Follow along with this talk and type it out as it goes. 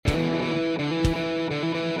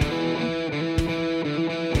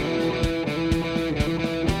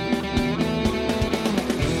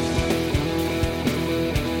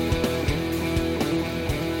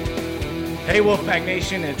Hey, Wolfpack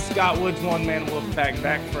Nation, it's Scott Woods, One Man Wolfpack,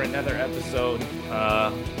 back for another episode.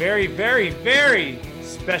 Very, very, very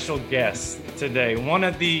special guest today. One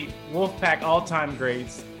of the Wolfpack all-time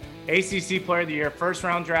greats, ACC Player of the Year,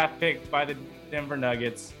 first-round draft pick by the Denver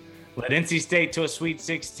Nuggets, led NC State to a Sweet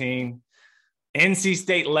 16, NC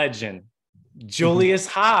State legend, Julius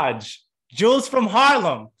Hodge. Jules from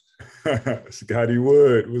Harlem. Scotty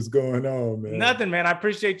Wood, what's going on, man? Nothing, man. I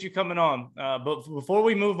appreciate you coming on. But before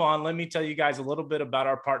we move on, let me tell you guys a little bit about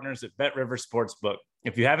our partners at Bet Rivers Sportsbook.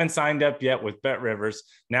 If you haven't signed up yet with Bet Rivers,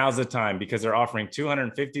 now's the time because they're offering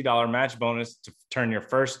 $250 match bonus to turn your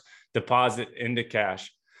first deposit into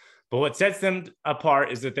cash. But what sets them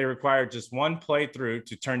apart is that they require just one playthrough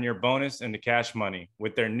to turn your bonus into cash money.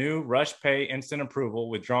 With their new Rush Pay instant approval,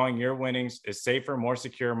 withdrawing your winnings is safer, more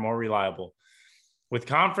secure, more reliable. With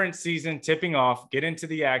conference season tipping off, get into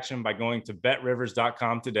the action by going to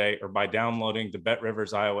betrivers.com today or by downloading the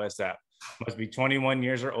BetRivers iOS app. Must be 21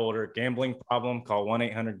 years or older. Gambling problem? Call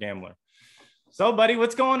 1-800-GAMBLER. So, buddy,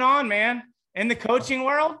 what's going on, man? In the coaching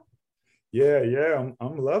world? Yeah,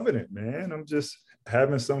 I'm loving it, man. I'm just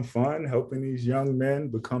having some fun, helping these young men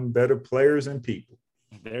become better players and people.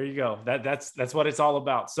 There you go. That's what it's all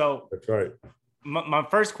about. So that's right. My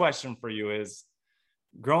first question for you is,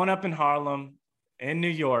 growing up in Harlem, in New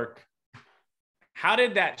York, how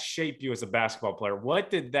did that shape you as a basketball player?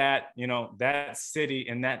 What did that city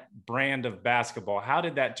and that brand of basketball, how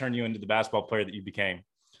did that turn you into the basketball player that you became?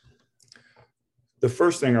 The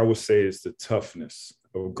first thing I would say is the toughness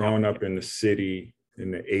of growing up in the city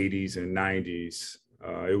in the 80s and 90s.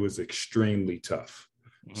 It was extremely tough.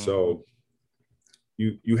 Mm-hmm. So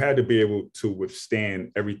you had to be able to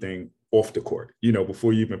withstand everything off the court,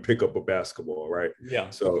 before you even pick up a basketball, right? Yeah.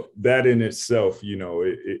 So that in itself,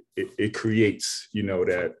 it creates,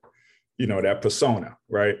 that persona,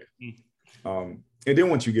 right? Mm-hmm. And then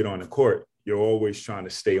once you get on the court, you're always trying to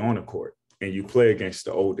stay on the court and you play against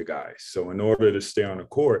the older guys. So in order to stay on the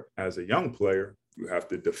court as a young player, you have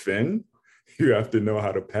to defend, you have to know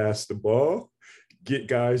how to pass the ball, get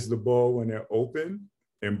guys the ball when they're open,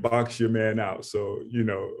 and box your man out. So,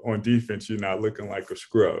 on defense, you're not looking like a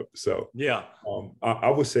scrub. So, yeah,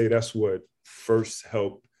 I would say that's what first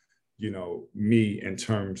helped, me in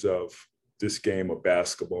terms of this game of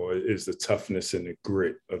basketball is the toughness and the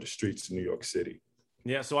grit of the streets of New York City.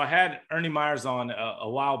 Yeah. So I had Ernie Myers on a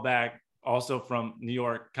while back, also from New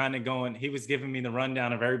York, kind of going, he was giving me the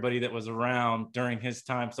rundown of everybody that was around during his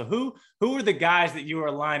time. So who were the guys that you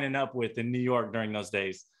were lining up with in New York during those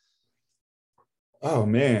days? Oh,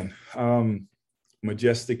 man.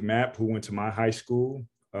 Majestic Map, who went to my high school,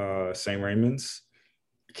 St. Raymond's.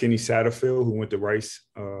 Kenny Satterfield, who went to Rice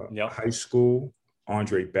High School.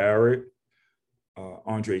 Andre Barrett.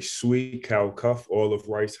 Andre Sweet, Cal Cuff, all of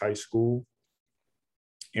Rice High School.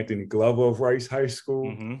 Anthony Glover of Rice High School.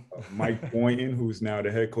 Mm-hmm. Mike Boynton, who's now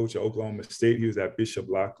the head coach of Oklahoma State. He was at Bishop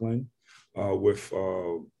Loughlin with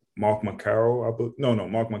Mark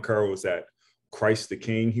McCarroll. Mark McCarroll was at Christ the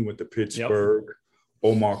King. He went to Pittsburgh. Yep.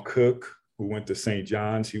 Omar Cook, who went to St.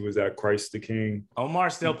 John's, he was at Christ the King.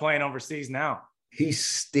 Omar's still playing overseas now. He's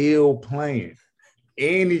still playing.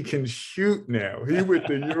 And he can shoot now. He went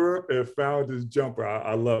to Europe and found his jumper.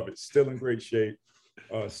 I love it. Still in great shape.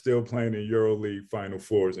 Still playing in EuroLeague Final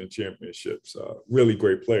Fours and championships. Really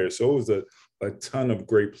great players. So it was a ton of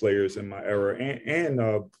great players in my era and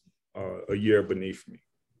a year beneath me.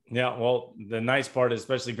 Yeah, well, the nice part is,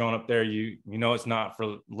 especially growing up there, you know it's not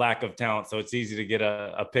for lack of talent, so it's easy to get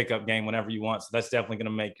a pickup game whenever you want. So that's definitely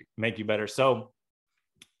going to make you better. So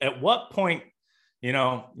at what point,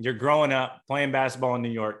 you're growing up playing basketball in New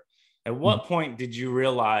York, at what point did you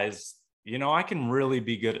realize, I can really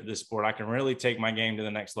be good at this sport? I can really take my game to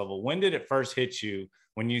the next level. When did it first hit you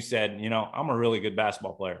when you said, I'm a really good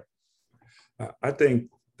basketball player? I think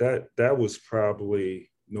that was probably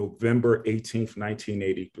November 18th,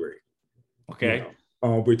 1983. Okay.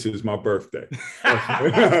 Which is my birthday.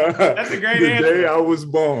 That's a great the answer. day I was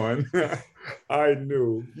born, I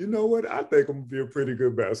knew, I think I'm going to be a pretty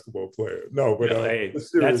good basketball player. No, but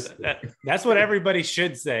seriously. That's what everybody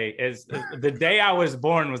should say is the day I was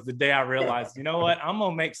born was the day I realized, I'm going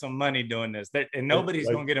to make some money doing this. And nobody's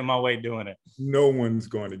going to get in my way doing it. No one's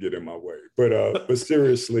going to get in my way. But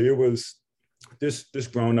seriously, it was this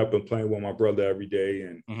growing up and playing with my brother every day.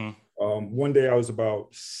 And one day I was about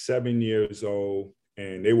 7 years old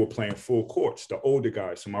and they were playing full courts, the older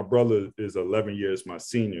guys. So my brother is 11 years my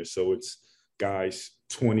senior. So it's guys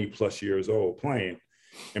 20 plus years old playing.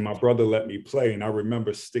 And my brother let me play. And I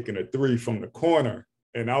remember sticking a three from the corner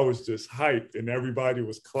and I was just hyped and everybody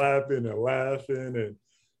was clapping and laughing. And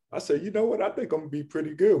I said, you know what? I think I'm gonna be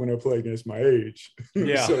pretty good when I play against my age.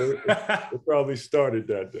 Yeah. So it probably started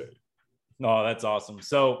that day. No, that's awesome.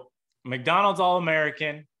 So McDonald's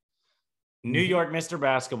All-American, New York Mr.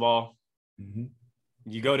 Basketball.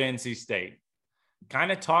 You go to NC State.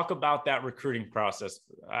 Kind of talk about that recruiting process.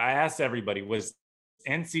 I asked everybody, was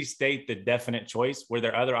NC State the definite choice? Were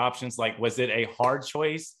there other options? Like, was it a hard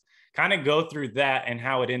choice? Kind of go through that and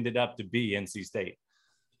how it ended up to be NC State.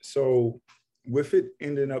 So with it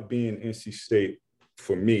ending up being NC State,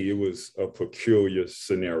 for me, it was a peculiar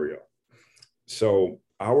scenario. So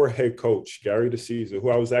our head coach, Gary DeCesar, who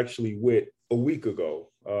I was actually with a week ago,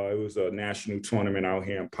 it was a national tournament out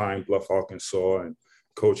here in Pine Bluff, Arkansas, and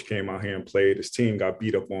coach came out here and played. His team got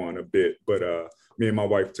beat up on a bit, but me and my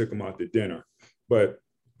wife took him out to dinner. But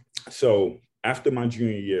so after my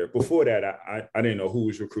junior year, before that, I didn't know who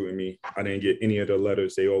was recruiting me. I didn't get any of the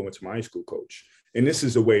letters. They all went to my high school coach. And this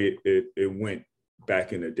is the way it went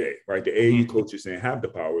back in the day, right? The AAU coaches didn't have the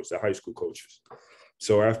power, it's the high school coaches.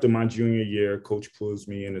 So after my junior year, coach pulls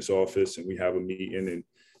me in his office and we have a meeting and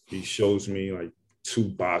he shows me like 2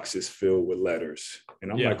 boxes filled with letters.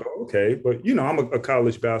 And I'm like, oh, okay. But, you know, I'm a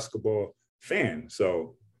college basketball fan.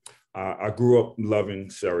 So I grew up loving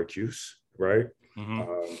Syracuse, right?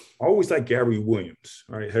 I always liked Gary Williams,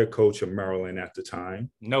 right? Head coach of Maryland at the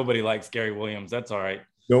time. Nobody likes Gary Williams. That's all right.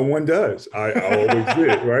 No one does. I always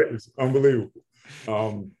did, right? It's unbelievable.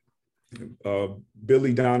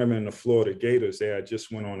 Billy Donovan and the Florida Gators, they had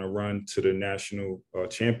just went on a run to the national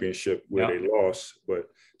championship where they lost, but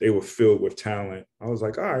they were filled with talent. I was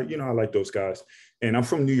like, all right, you know, I like those guys. And I'm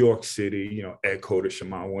from New York City, you know, Ed Cota,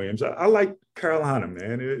 Shamon Williams. I like Carolina,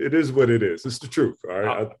 man. It is what it is. It's the truth. All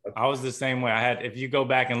right. I was the same way. If you go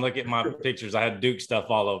back and look at my pictures, I had Duke stuff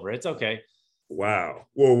all over. It's okay. Wow.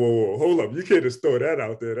 Whoa. Hold up. You can't just throw that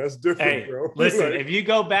out there. That's different, bro. Listen, if you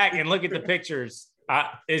go back and look at the pictures,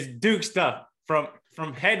 it's Duke stuff from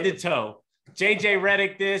head to toe. JJ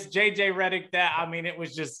Redick this, JJ Redick that. I mean, it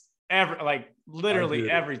was just literally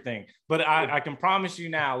everything. But I can promise you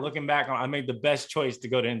now, looking back on, I made the best choice to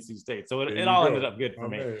go to NC State. So it all ended up good for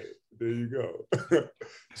me. Man. There you go.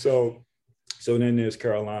 So then there's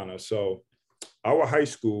Carolina. So our high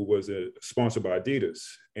school was sponsored by Adidas,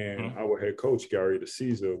 and our head coach, Gary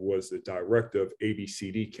DeCesar, was the director of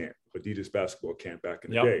ABCD camp, Adidas basketball camp back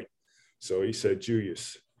in the day. So he said,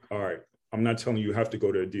 Julius, all right, I'm not telling you have to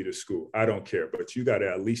go to Adidas school. I don't care, but you got to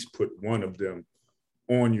at least put one of them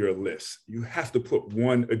on your list. You have to put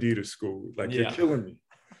one Adidas school. Like, you're killing me.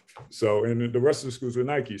 So, and the rest of the schools were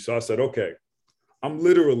Nike. So I said, okay, I'm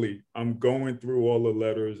going through all the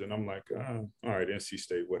letters and I'm like, all right, NC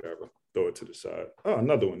State, whatever. Throw it to the side. Oh,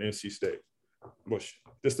 another one, NC State. Bush.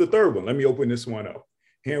 This is the third one. Let me open this one up.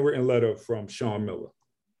 Handwritten letter from Sean Miller.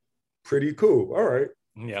 Pretty cool. All right.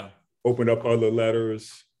 Yeah. Open up other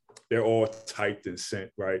letters. They're all typed and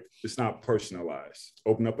sent, right? It's not personalized.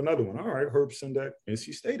 Open up another one. All right, Herb Sendak,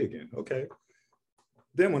 NC State again. Okay.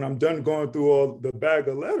 Then when I'm done going through all the bag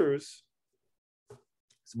of letters,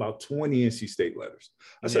 it's about 20 NC State letters.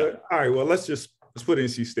 I said, all right, well, let's put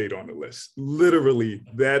NC State on the list. Literally,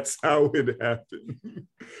 that's how it happened.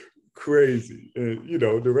 Crazy. And, you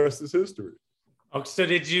know, the rest is history. Oh, so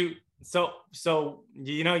did you, so,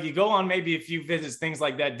 you know, you go on maybe a few visits, things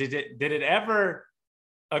like that. Did it ever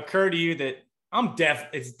occur to you that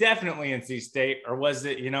it's definitely NC State, or was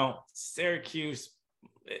it, you know, Syracuse?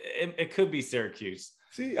 It could be Syracuse.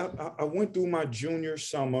 See, I went through my junior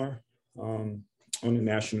summer on the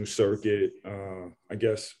national circuit. I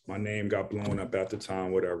guess my name got blown up at the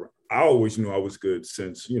time, whatever. I always knew I was good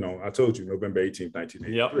since, you know, I told you November 18th,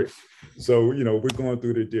 1983. Yep. So, you know, we're going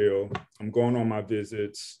through the deal. I'm going on my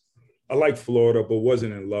visits. I like Florida, but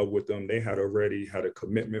wasn't in love with them. They had already had a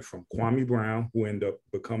commitment from Kwame Brown, who ended up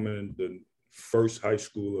becoming the first high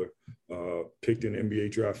schooler picked in the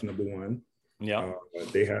NBA draft #1. Yeah.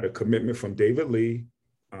 They had a commitment from David Lee,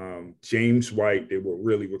 James White. They were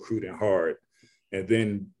really recruiting hard. And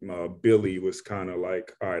then Billy was kind of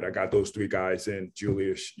like, all right, I got those 3 guys in.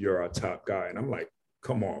 Julius, you're our top guy. And I'm like,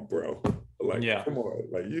 come on, bro. Like, come on.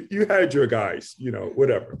 Like, you had your guys, you know,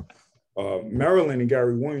 whatever. Maryland and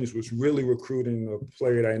Gary Williams was really recruiting a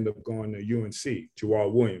player that ended up going to UNC,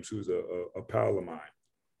 Jawal Williams, who's a pal of mine.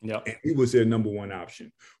 Yeah, and he was their #1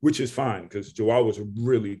 option, which is fine because Jawal was a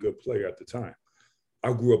really good player at the time.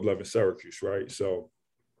 I grew up loving Syracuse, right? So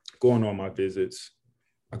going on my visits,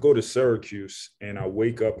 I go to Syracuse and I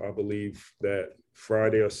wake up, I believe that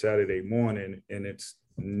Friday or Saturday morning, and it's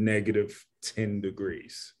 -10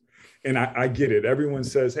 degrees. And I get it. Everyone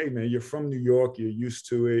says, hey, man, you're from New York. You're used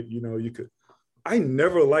to it. You know, you could. I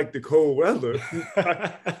never liked the cold weather.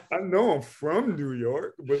 I know I'm from New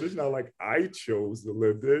York, but it's not like I chose to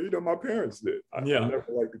live there. You know, my parents did. I never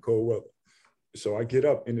liked the cold weather. So I get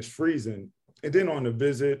up and it's freezing. And then on the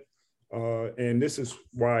visit, and this is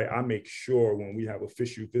why I make sure when we have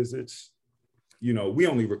official visits, you know, we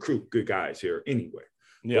only recruit good guys here anyway.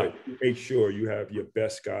 Yeah. But make sure you have your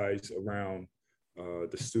best guys around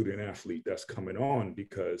the student athlete that's coming on,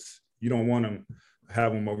 because you don't want them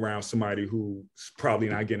have them around somebody who's probably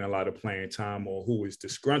not getting a lot of playing time or who is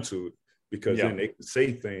disgruntled, because then they can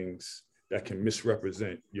say things that can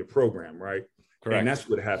misrepresent your program, right? Correct. And that's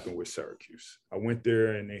what happened with Syracuse. I went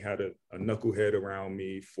there and they had a knucklehead around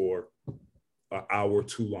me for an hour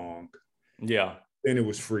too long. Yeah. Then it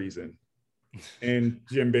was freezing. And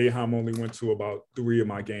Jim Boeheim only went to about 3 of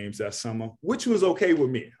my games that summer, which was okay with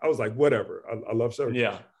me. I was like, whatever. I love Syracuse.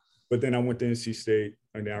 Yeah. But then I went to NC State,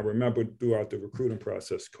 and then I remember throughout the recruiting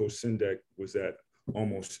process, Coach Sindek was at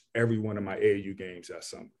almost every one of my AAU games that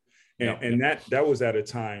summer. And that was at a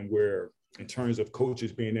time where, in terms of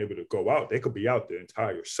coaches being able to go out, they could be out the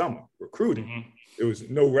entire summer recruiting. Mm-hmm. There was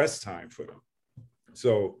no rest time for them.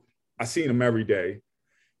 So I seen him every day.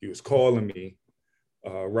 He was calling me,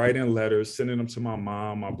 writing letters, sending them to my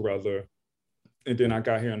mom, my brother. And then I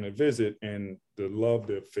got here on a visit, and the love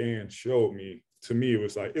that fans showed me, to me, it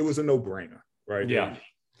was like, it was a no-brainer, right? Yeah.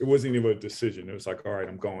 It wasn't even a decision. It was like, all right,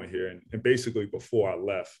 I'm going here. And basically before I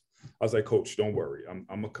left, I was like, Coach, don't worry. I'm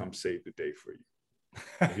going to come save the day for you.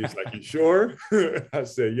 And he's like, you sure? I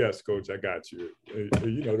said, yes, Coach, I got you.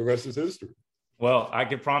 And, you know, the rest is history. Well, I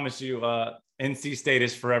can promise you NC State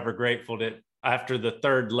is forever grateful that after the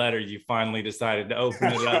third letter, you finally decided to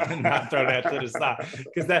open it up and not throw that to the side.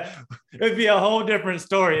 Because that would be a whole different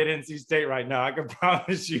story at NC State right now. I can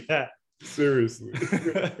promise you that. Seriously.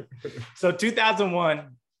 So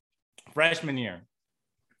 2001, freshman year,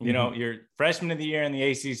 you know, you're freshman of the year in the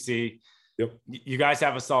ACC. Yep. You guys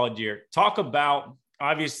have a solid year. Talk about,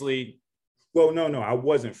 obviously. Well, no, I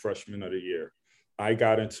wasn't freshman of the year. I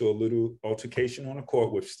got into a little altercation on the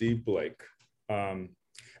court with Steve Blake.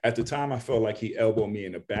 At the time, I felt like he elbowed me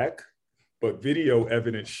in the back, but video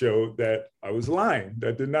evidence showed that I was lying.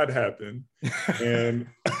 That did not happen. And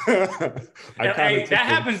that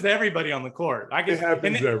happens to everybody on the court. It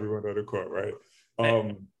happens to everyone on the court,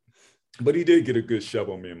 right? But he did get a good shove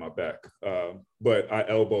on me in my back. But I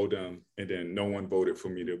elbowed him, and then no one voted for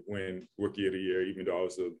me to win Rookie of the Year, even though I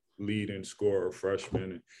was the leading scorer freshman.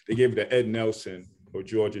 And they gave it to Ed Nelson of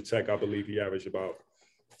Georgia Tech. I believe he averaged about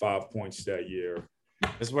 5 points that year.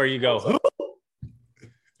 This is where you go.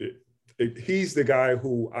 He's the guy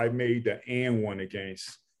who I made the and one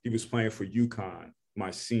against. He was playing for UConn my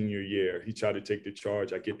senior year. He tried to take the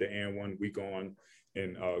charge. I get the and one. We go on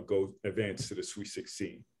and go advance to the Sweet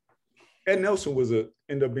 16. Ed Nelson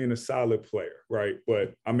ended up being a solid player, right?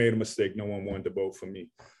 But I made a mistake. No one wanted to vote for me.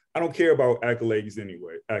 I don't care about accolades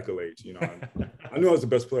anyway. You know. I knew I was the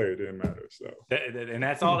best player. It didn't matter. So, and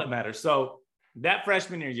that's all that matters. So that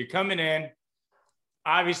freshman year, you're coming in.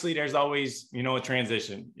 Obviously, there's always, you know, a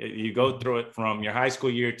transition. You go through it from your high school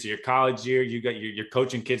year to your college year. You got you're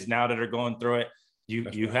coaching kids now that are going through it.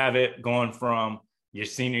 You have it going from your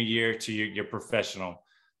senior year to your professional.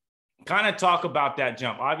 Kind of talk about that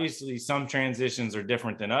jump. Obviously, some transitions are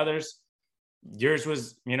different than others. Yours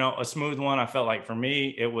was, you know, a smooth one. I felt like for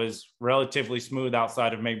me, it was relatively smooth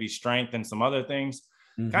outside of maybe strength and some other things.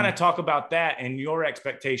 Mm-hmm. Kind of talk about that and your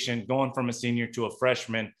expectation going from a senior to a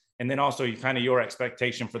freshman. And then also your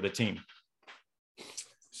expectation for the team.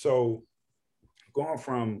 So going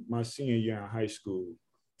from my senior year in high school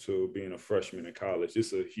to being a freshman in college,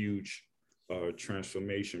 it's a huge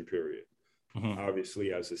transformation period. Mm-hmm.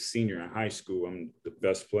 Obviously, as a senior in high school, I'm the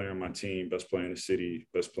best player on my team, best player in the city,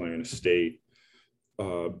 best player in the state.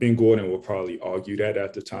 Ben Gordon will probably argue that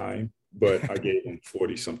at the time, but I gave him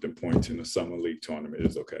 40-something points in the summer league tournament.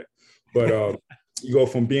 It's okay. But you go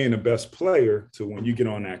from being the best player to when you get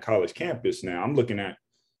on that college campus now, I'm looking at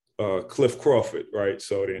Cliff Crawford, right?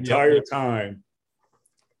 So the entire time,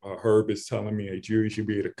 Herb is telling me, hey, Julius, you should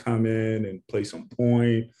be able to come in and play some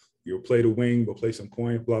point. You'll play the wing, but play some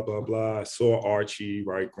point, blah, blah, blah. I saw Archie,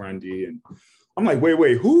 right, Grundy. And I'm like,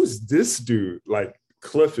 wait, who's this dude? Like,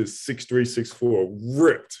 Cliff is 6'3", 6'4",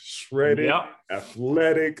 ripped, shredded,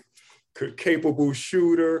 athletic, capable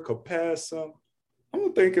shooter, could pass some.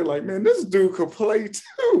 I'm thinking like, man, this dude could play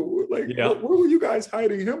too. Like, where were you guys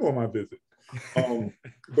hiding him on my visit?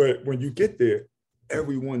 But when you get there,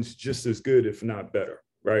 everyone's just as good, if not better,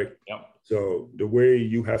 right? Yep. So the way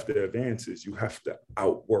you have to advance is you have to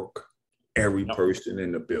outwork every person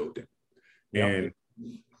in the building. Yep. And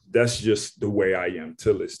that's just the way I am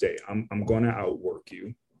till this day. I'm going to outwork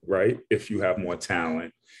you. right? If you have more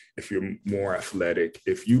talent, if you're more athletic,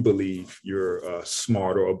 if you believe you're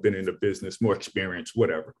smarter or been in the business, more experienced,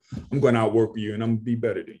 whatever, I'm going to outwork you and I'm going to be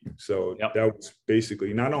better than you. So that was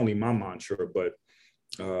basically not only my mantra, but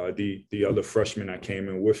the other freshmen that came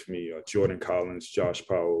in with me, Jordan Collins, Josh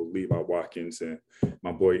Powell, Levi Watkins, and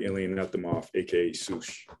my boy Ilian Nethemov, aka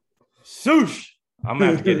Sush. Sush. I'm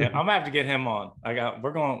gonna have to get him. I'm gonna have to get him on.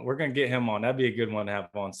 We're gonna get him on. That'd be a good one to have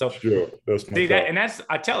on. So sure, that's my that's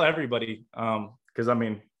I tell everybody, because I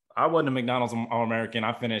mean, I wasn't a McDonald's All-American.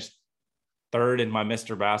 I finished third in my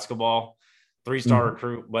Mr. Basketball, 3-star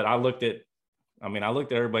recruit. But I looked at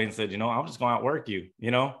everybody and said, I'm just going to outwork you.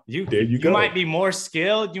 You might be more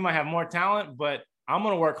skilled, you might have more talent, but I'm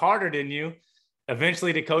going to work harder than you.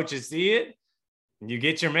 Eventually, the coaches see it. You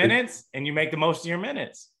get your minutes, and you make the most of your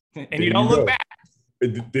minutes, and you don't look back.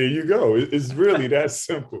 There you go. It's really that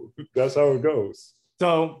simple. That's how it goes.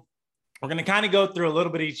 So we're going to kind of go through a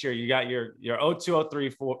little bit each year. You got your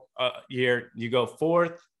 02-03 year. You go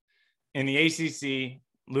fourth in the ACC,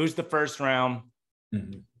 lose the first round.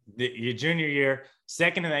 Mm-hmm. Your junior year,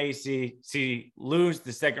 second in the ACC, lose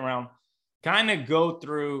the second round. Kind of go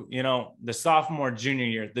through, the sophomore, junior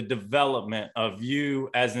year, the development of you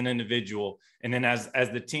as an individual. And then as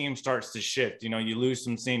the team starts to shift, you lose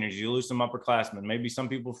some seniors, you lose some upperclassmen, maybe some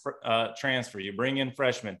people transfer, you bring in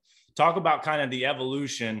freshmen. Talk about kind of the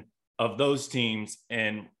evolution of those teams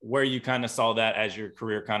and where you kind of saw that as your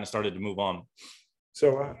career kind of started to move on.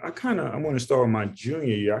 So I want to start with my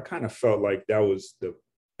junior year. I kind of felt like that was the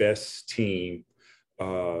best team,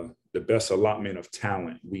 the best allotment of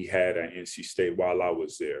talent we had at NC State while I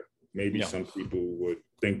was there. Maybe some people would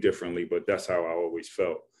think differently, but that's how I always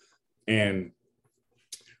felt. And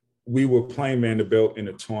we were playing Vanderbilt in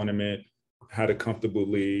a tournament, had a comfortable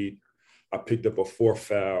lead. I picked up a 4th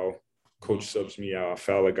foul. Coach subs me out. I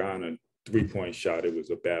foul a guy on a 3-point shot. It was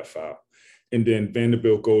a bad foul. And then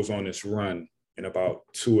Vanderbilt goes on this run in about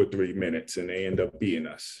 2 or 3 minutes, and they end up beating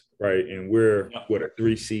us, right? And we're with a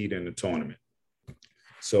 3 seed in the tournament.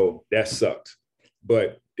 So that sucked.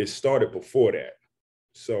 But it started before that.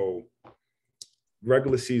 So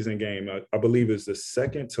regular season game, I believe is the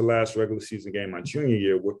second to last regular season game my junior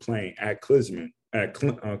year. We're playing at Clemson.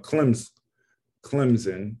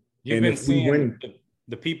 You've been seeing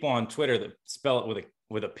the people on Twitter that spell it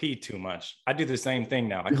with a P too much. I do the same thing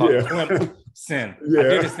now. I call it Clemson.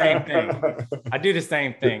 I do the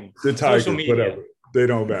same thing. The Tigers, whatever. They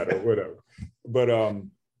don't matter, whatever. But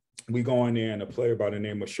we go in there, and a player by the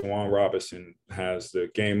name of Shawan Robinson has the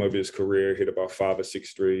game of his career, hit about 5 or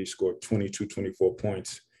 6 threes, scored 22, 24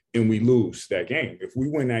 points, and we lose that game. If we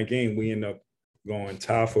win that game, we end up going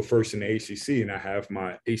tie for first in the ACC, and I have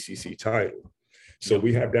my ACC title. So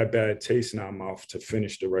we have that bad taste in our mouth to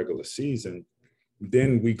finish the regular season.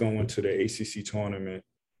 Then we go into the ACC tournament,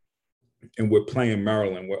 and we're playing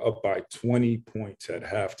Maryland. We're up by 20 points at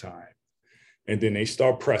halftime. And then they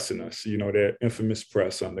start pressing us, that infamous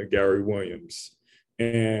press under Gary Williams.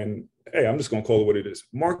 And, hey, I'm just going to call it what it is.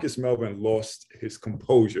 Marcus Melvin lost his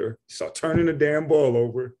composure, started turning the damn ball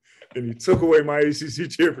over, and he took away my ACC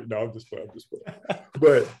championship. No, I'm just playing.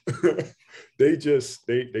 But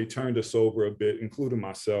they turned us over a bit, including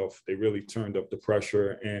myself. They really turned up the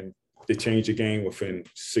pressure, and they changed the game within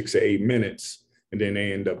 6 or 8 minutes, and then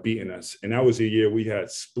they end up beating us. And that was a year we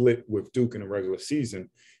had split with Duke in the regular season,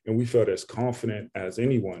 and we felt as confident as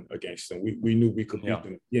anyone against them. We knew we could beat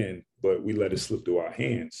them again, but we let it slip through our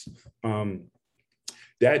hands.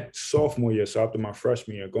 That sophomore year, so after my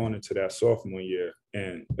freshman year, going into that sophomore year,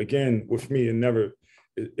 and again, with me, it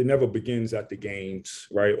never begins at the games,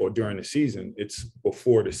 right, or during the season. It's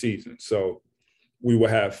before the season. So we will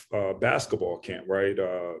have basketball camp, right?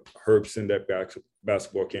 Herb sent that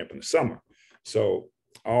basketball camp in the summer. So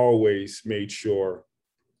I always made sure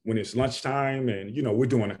when it's lunchtime and, we're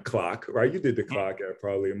doing a clock, right? You did the clock at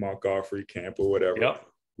probably a Mark Godfrey camp or whatever. Yep.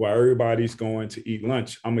 While everybody's going to eat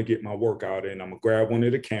lunch, I'm going to get my workout in. I'm going to grab one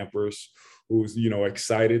of the campers who's,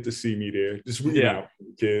 excited to see me there, just reading out for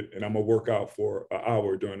the kid, and I'm going to work out for an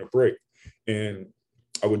hour during the break. And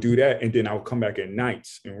I would do that, and then I would come back at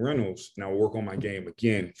nights in Reynolds, and I would work on my game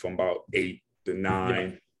again from about 8 to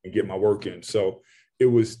 9 and get my work in. So it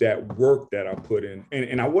was that work that I put in.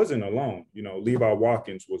 And I wasn't alone. Levi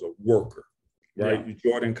Watkins was a worker, right? Yeah.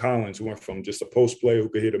 Jordan Collins went from just a post player who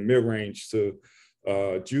could hit a mid-range to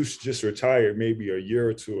Juice just retired maybe a year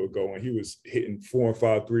or two ago, and he was hitting 4 and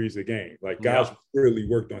 5 threes a game. Like, guys really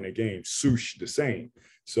worked on their game. Sush, the same.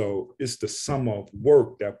 So it's the sum of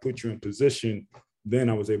work that put you in position. Then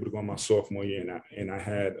I was able to go on my sophomore year, and I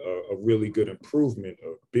had a really good improvement,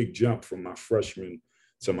 a big jump from my freshman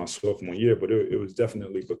to my sophomore year, but it was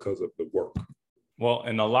definitely because of the work. Well,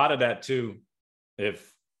 and a lot of that too,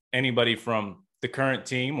 if anybody from the current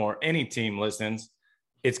team or any team listens,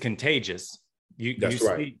 it's contagious. You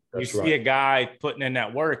see a guy putting in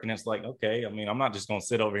that work, and it's like, okay, I mean, I'm not just going to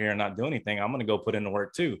sit over here and not do anything. I'm going to go put in the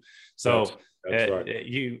work too. So that's right.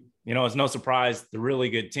 It's no surprise the really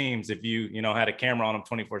good teams, if you had a camera on them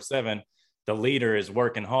 24/7, the leader is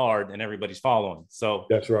working hard and everybody's following. So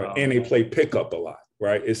that's right. And they play pickup a lot,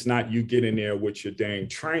 right? It's not you get in there with your dang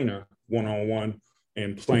trainer one-on-one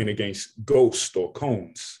and playing against ghosts or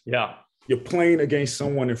cones. Yeah. You're playing against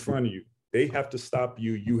someone in front of you. They have to stop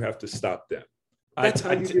you. You have to stop them. That's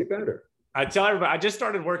how you get better. I tell everybody, I just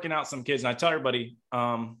started working out some kids, and I tell everybody,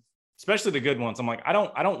 especially the good ones, I'm like, I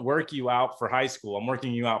don't work you out for high school. I'm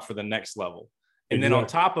working you out for the next level. And then on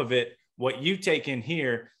top of it, what you take in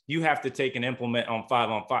here, you have to take and implement on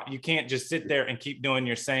 5-on-5. You can't just sit there and keep doing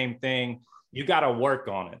your same thing. You got to work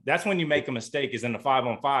on it. That's when you make a mistake, is in the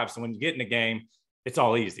 5-on-5. So when you get in the game, it's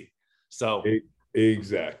all easy. So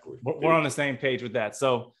exactly. We're on the same page with that.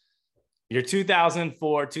 So your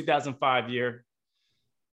 2004, 2005 year,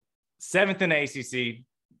 7th in the ACC,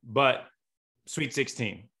 but Sweet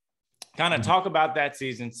 16. Kind of talk about that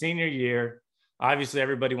season, senior year. Obviously,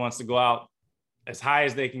 everybody wants to go out as high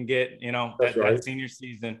as they can get, that senior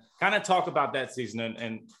season. Kind of talk about that season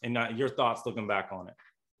and your thoughts looking back on it.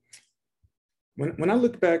 When I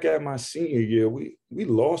look back at my senior year, we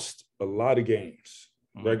lost a lot of games.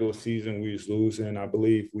 Regular season, we was losing. I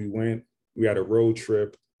believe we had a road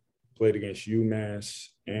trip, played against UMass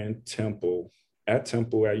and Temple. At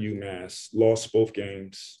UMass, lost both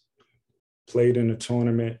games, played in the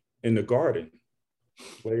tournament in the Garden,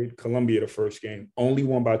 played Columbia the first game, only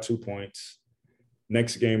won by 2 points.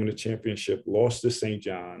 Next game in the championship, lost to St.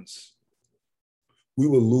 John's. We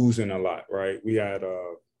were losing a lot, right? We had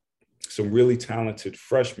some really talented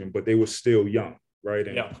freshmen, but they were still young, right?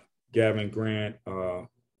 And Gavin Grant,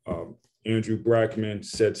 Andrew Brackman,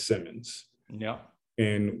 Ced Simmons. Yeah.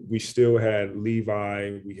 And we still had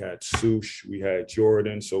Levi, we had Sush, we had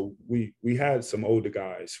Jordan. So we had some older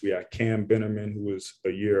guys. We had Cam Bennerman, who was a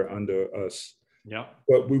year under us. Yeah.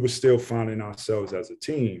 But we were still finding ourselves as a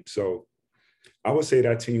team. So I would say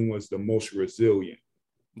that team was the most resilient.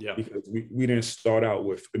 Yeah. Because we didn't start out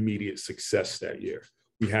with immediate success that year.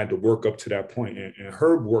 We had to work up to that point, and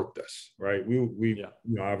Herb worked us, right? We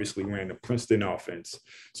obviously ran the Princeton offense.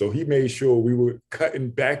 So he made sure we were cutting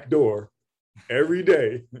backdoor every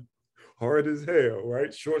day, hard as hell,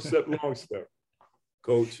 right? Short step, long step.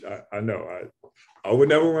 Coach, I know I would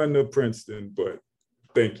never run to Princeton, but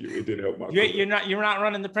thank you. It did help my career. You're not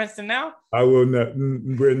running to Princeton now? I will not.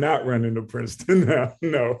 We're not running to Princeton now.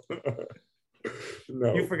 No.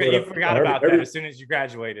 No. You forgot about that as soon as you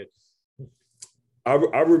graduated. I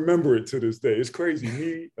remember it to this day. It's crazy.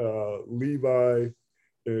 Me, Levi,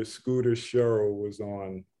 and Scooter Sherrill was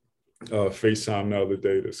on FaceTime the other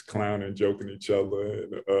day, just clowning, joking each other.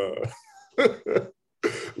 And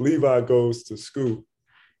Levi goes to Scoot.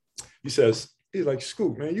 He's like,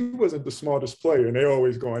 Scoot, man, you wasn't the smartest player. And they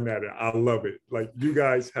always going at it. I love it. Like, you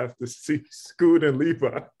guys have to see Scoot and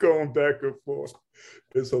Levi going back and forth.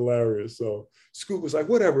 It's hilarious. So Scoot was like,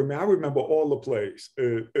 whatever, man. I remember all the plays.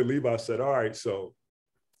 And Levi said, all right, so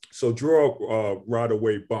draw a right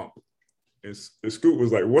away bump. And Scoot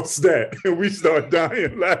was like, what's that? And we start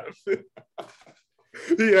dying laughing.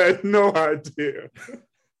 He had no idea.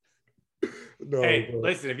 No, hey,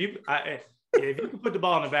 listen, if you can put the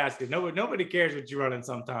ball in the basket, nobody cares what you're running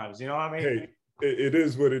sometimes. You know what I mean? Hey, it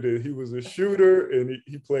is what it is. He was a shooter, and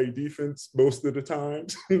he played defense most of the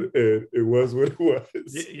times, and it was what it was.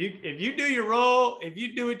 If you do your role, if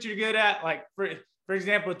you do what you're good at, like for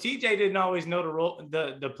example, TJ didn't always know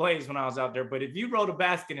the plays when I was out there, but if you rolled a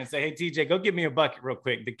basket and say, hey, TJ, go get me a bucket real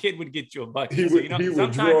quick, the kid would get you a bucket. He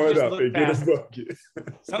would draw it up and get a bucket.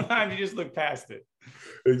 Sometimes you just look past it.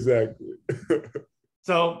 Exactly.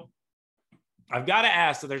 So I've got to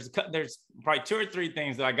ask. So there's probably 2 or 3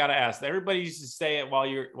 things that I got to ask. Everybody used to say it while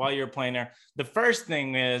you're playing there. The first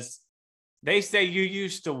thing is they say you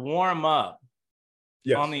used to warm up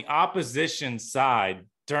on the opposition side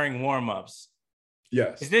during warm-ups.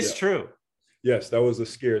 Yes. Is this true? Yes, that was a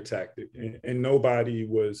scare tactic. And nobody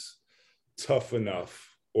was tough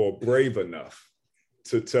enough or brave enough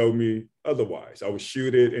to tell me otherwise. I would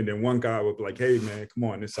shoot it, and then one guy would be like, hey, man, come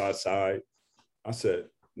on, this outside. I said,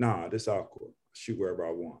 nah, this our court. Shoot wherever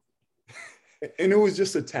I want. And it was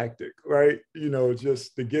just a tactic, right?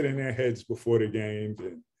 Just to get in their heads before the games.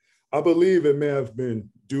 And I believe it may have been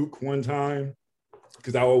Duke one time,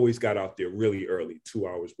 because I always got out there really early, 2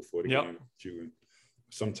 hours before the game, shooting.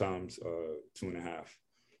 Sometimes 2.5.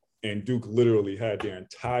 And Duke literally had their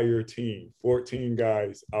entire team, 14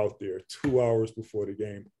 guys out there 2 hours before the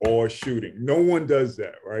game, all shooting. No one does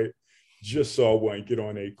that, right? Just saw one get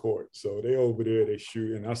on a court. So they over there, they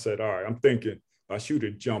shoot. And I said, all right, I'm thinking, if I shoot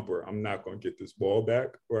a jumper, I'm not going to get this ball back,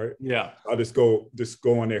 right? Yeah. I'll just go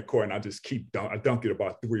on their court and I just keep I dunk it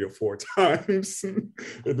about 3 or 4 times. And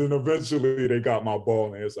then eventually they got my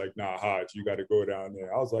ball and it's like, nah, Hodge, you got to go down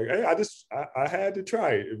there. I was like, hey, I had to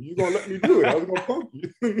try it. If you're going to let me do it, I was going to pump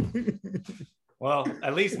you. Well,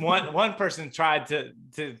 at least one person tried to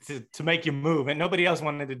make you move and nobody else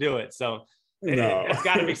wanted to do it. So it's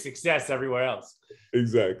got to be success everywhere else.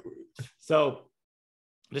 Exactly. So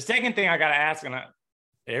the second thing I got to ask, and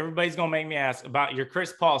everybody's going to make me ask about your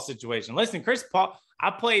Chris Paul situation. Listen, Chris Paul, I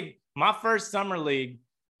played my first summer league.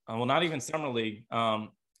 Well, not even summer league.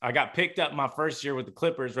 I got picked up my first year with the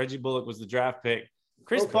Clippers. Reggie Bullock was the draft pick.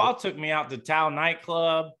 Chris Paul took me out to Tao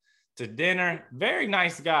nightclub, to dinner. Very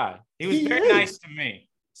nice guy. He was very nice to me.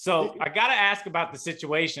 So I got to ask about the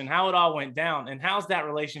situation, how it all went down, and how's that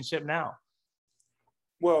relationship now?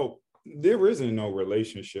 Well, there isn't no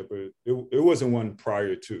relationship. It wasn't one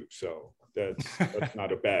prior to, so that's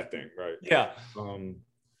not a bad thing, right? Yeah.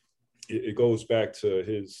 It goes back to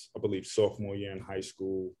his, I believe, sophomore year in high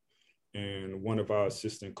school, and one of our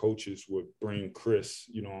assistant coaches would bring Chris,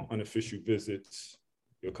 on unofficial visits.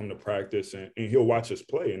 He'll come to practice and he'll watch us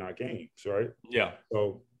play in our games, right? Yeah.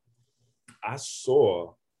 So I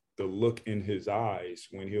saw the look in his eyes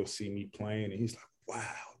when he'll see me playing, and he's like,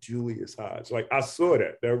 wow, Julius Hodge. Like, I saw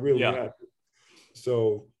that really happened.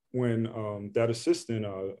 So when that assistant,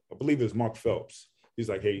 I believe it's Mark Phelps, he's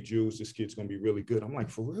like, hey, Jules, this kid's going to be really good. I'm like,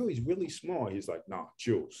 for real? He's really small. He's like, nah,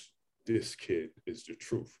 Jules, this kid is the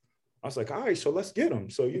truth. I was like, all right, so let's get him.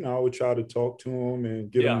 So, I would try to talk to him and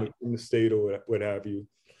get him in the state or what have you.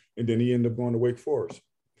 And then he ended up going to Wake Forest.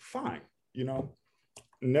 Fine,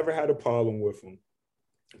 never had a problem with him.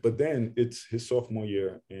 But then it's his sophomore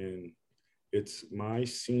year and it's my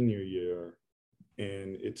senior year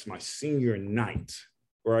and it's my senior night,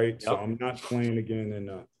 right? Yep. So I'm not playing again in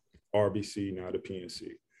the RBC, now the PNC.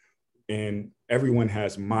 And everyone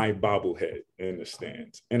has my bobblehead in the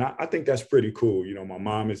stands. And I think that's pretty cool. My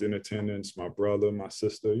mom is in attendance, my brother, my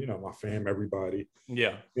sister, my fam, everybody.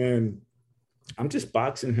 Yeah. And I'm just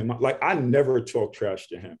boxing him up. Like, I never talk trash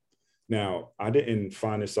to him. Now, I didn't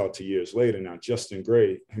find this out till years later. Now, him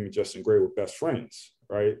and Justin Gray were best friends,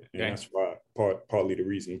 right? And that's why partly the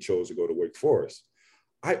reason he chose to go to Wake Forest.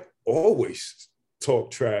 I always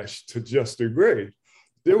talk trash to Justin Gray.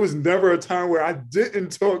 There was never a time where I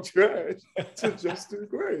didn't talk trash to Justin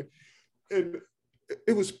Gray. And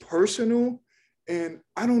it was personal. And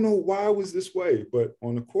I don't know why it was this way, but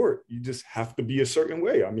on the court, you just have to be a certain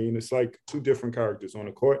way. I mean, it's like two different characters. On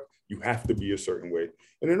the court, you have to be a certain way.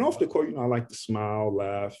 And then off the court, I like to smile,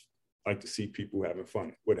 laugh, like to see people having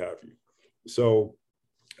fun, what have you. So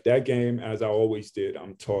that game, as I always did,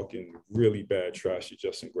 I'm talking really bad trash to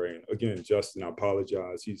Justin Gray. And again, Justin, I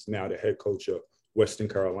apologize. He's now the head coach of Western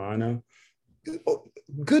Carolina.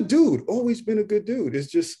 Good dude, always been a good dude.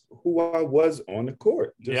 It's just who I was on the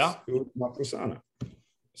court. It was my persona.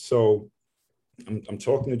 So I'm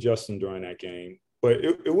talking to Justin during that game, but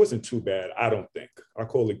it wasn't too bad, I don't think. I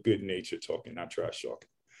call it good nature talking, not trash talking.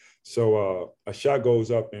 So a shot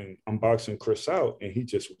goes up and I'm boxing Chris out and he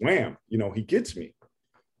just wham, he gets me.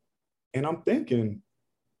 And I'm thinking,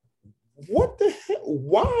 what the hell?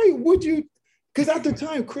 Why would you? Because at the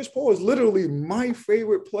time, Chris Paul is literally my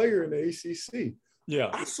favorite player in the ACC. Yeah.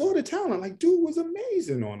 I saw the talent. Like, dude was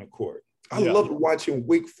amazing on the court. I loved watching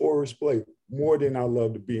Wake Forest play more than I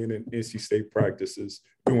loved being in NC State practices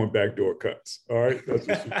doing backdoor cuts. All right? That's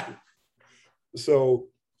what you do. So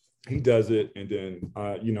he does it. And then,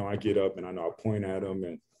 I get up and I know I point at him.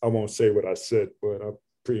 And I won't say what I said, but I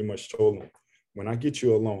pretty much told him, when I get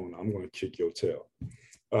you alone, I'm going to kick your tail.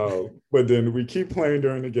 But then we keep playing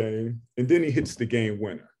during the game, and then he hits the game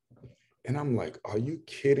winner. And I'm like, are you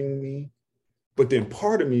kidding me? But then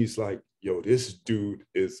part of me is like, yo, this dude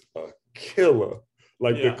is a killer.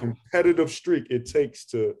 Like the competitive streak it takes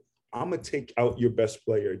I'm going to take out your best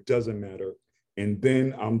player. It doesn't matter. And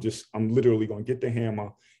then I'm literally going to get the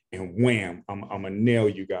hammer and wham, I'm going to nail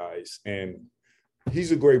you guys. And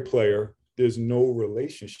he's a great player. There's no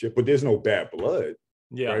relationship, but there's no bad blood.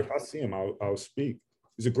 Yeah. Right? If I see him, I'll speak.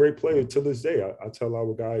 He's a great player to this day. I tell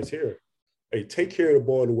our guys here, hey, take care of the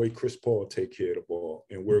ball the way Chris Paul take care of the ball,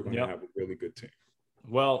 and we're going to have a really good team.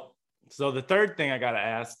 Well, so the third thing I got to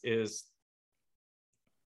ask is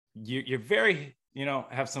you're very,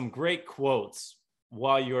 have some great quotes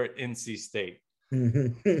while you're at NC State.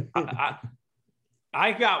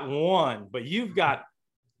 I got one, but you've got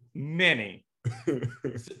many.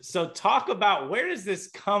 So talk about, where does this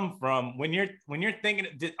come from when you're thinking,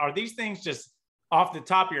 are these things just off the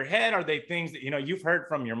top of your head? Are they things that, you've heard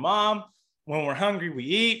from your mom? When we're hungry, we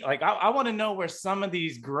eat. Like, I want to know where some of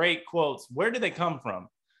these great quotes, where do they come from?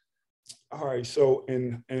 All right. So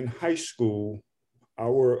in high school,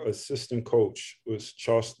 our assistant coach was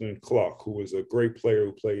Charleston Clark, who was a great player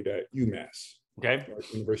who played at UMass. Okay.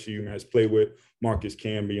 University of UMass, played with Marcus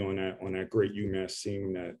Camby on that great UMass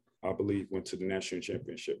team that I believe went to the national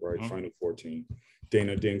championship, right? Mm-hmm. Final 14.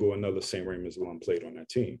 Dana Dingle, another St. Raymond's alum, played on that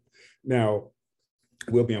team. Now,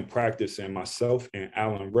 we'll be in practice, and myself and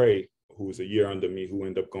Alan Ray, who was a year under me, who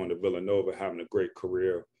ended up going to Villanova, having a great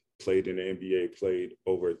career, played in the NBA, played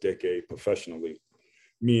over a decade professionally.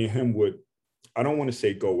 Me and him would, I don't want to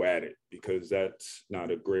say go at it, because that's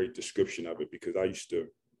not a great description of it, because I used to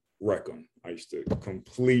wreck him. I used to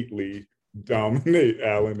completely dominate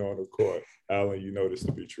Alan on the court. Alan, you know this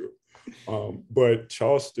to be true. But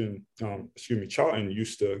Charlton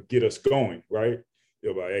used to get us going, right?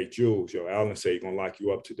 They'll be like, hey, Jules, Alan said he's going to lock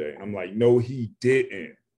you up today. And I'm like, no, he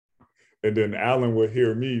didn't. And then Alan would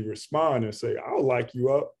hear me respond and say, I'll lock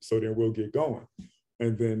you up, so then we'll get going.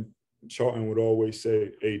 And then Charlton would always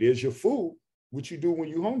say, hey, there's your food. What you do when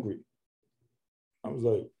you hungry? I was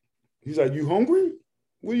like, he's like, you hungry?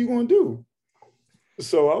 What are you going to do?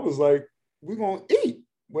 So I was like, we're going to eat.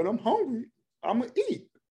 When I'm hungry, I'm going to eat.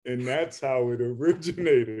 And that's how it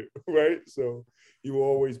originated, right? So you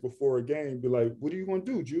always, before a game, be like, what are you going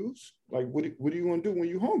to do, Juice? Like, what are you going to do when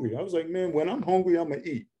you're hungry? I was like, man, when I'm hungry, I'm going to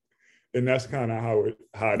eat. And that's kind of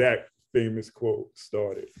how that famous quote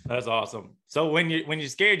started. That's awesome. So when you're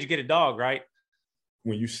scared, you get a dog, right?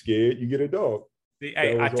 When you're scared, you get a dog.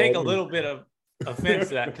 Hey, I take a little bit of offense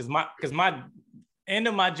to that, because my end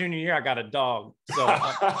of my junior year, I got a dog. So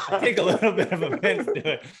I take a little bit of offense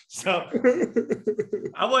to it. So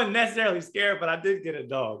I wasn't necessarily scared, but I did get a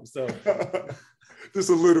dog. So just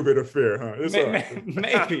a little bit of fear, huh? It's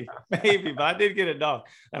maybe, but I did get a dog.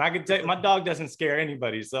 And I can tell you, my dog doesn't scare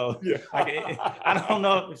anybody. So yeah. I don't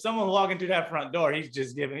know if someone walking through that front door, he's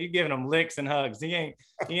giving them licks and hugs. He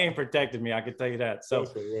ain't protected me. I can tell you that. So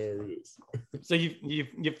that's hilarious. So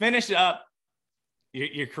you finish up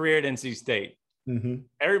your career at NC State. Mm-hmm.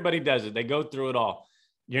 Everybody does it. They go through it all.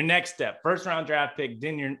 Your next step, first round draft pick,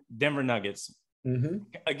 then your Denver Nuggets. Mm-hmm.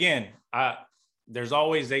 Again, there's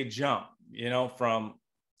always a jump, from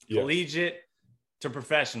collegiate to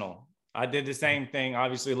professional. I did the same thing,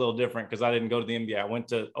 obviously a little different because I didn't go to the NBA. I went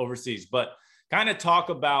to overseas, but kind of talk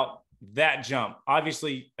about that jump.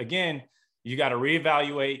 Obviously, again, you got to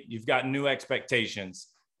reevaluate. You've got new expectations.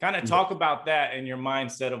 Kind of talk about that in your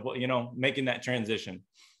mindset of, making that transition.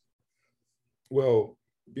 Well,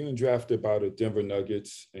 being drafted by the Denver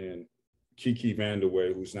Nuggets and Kiki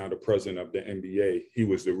Vandeweghe, who's now the president of the NBA, he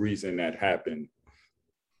was the reason that happened,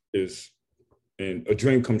 is a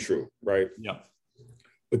dream come true, right? Yeah.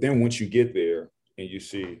 But then once you get there and you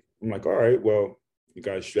see, I'm like, all right, well, you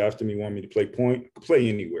guys drafted me, want me to play point, play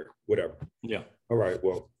anywhere, whatever. Yeah. All right,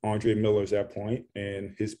 well, Andre Miller's at point,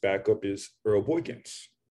 and his backup is Earl Boykins.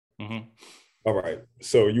 Mm-hmm. All right,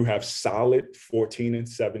 so you have solid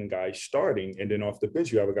 14-7 guys starting, and then off the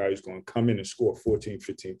bench, you have a guy who's going to come in and score 14,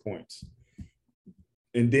 15 points.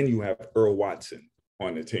 And then you have Earl Watson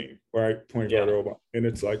on the team, right? Point guard Earl Watson. And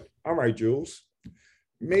it's like, all right, Jules,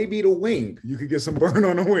 maybe the wing. You could get some burn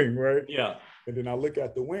on the wing, right? Yeah. And then I look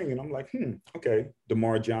at the wing, and I'm like, okay,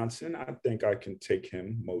 DeMar Johnson, I think I can take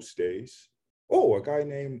him most days. Oh, a guy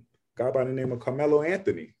by the name of Carmelo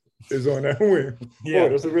Anthony is on that wing. Yeah. Oh,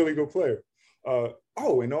 that's a really good player.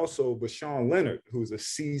 And also Bashawn Leonard, who's a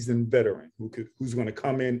seasoned veteran who's going to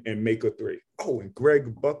come in and make a three. Oh, and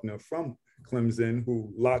Greg Buckner from Clemson,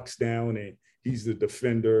 who locks down and he's the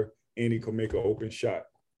defender and he can make an open shot.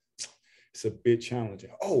 It's a bit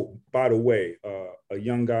challenging. Oh, by the way, a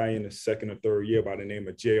young guy in the second or third year by the name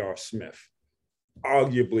of J.R. Smith,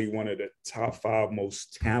 arguably one of the top 5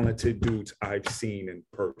 most talented dudes I've seen in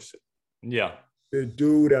person. Yeah. The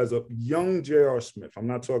dude, as a young J.R. Smith, I'm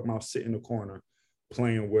not talking about sitting in the corner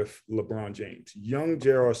playing with LeBron James. Young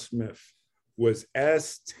J.R. Smith was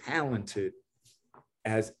as talented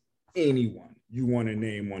as anyone you want to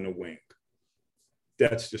name on the wing.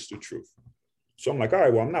 That's just the truth. So I'm like, all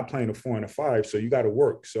right, well, I'm not playing a 4 and a 5, so you got to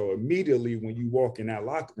work. So immediately when you walk in that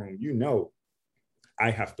locker room,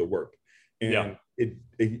 I have to work. And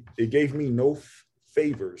it gave me no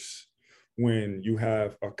favors when you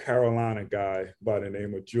have a Carolina guy by the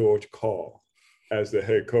name of George Karl as the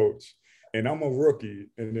head coach. And I'm a rookie.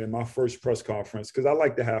 And then my first press conference, because I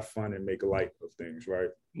like to have fun and make light of things, right?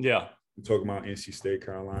 Yeah. I'm talking about NC State,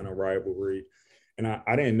 Carolina rivalry. And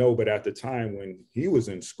I didn't know, but at the time when he was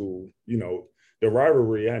in school, you know, the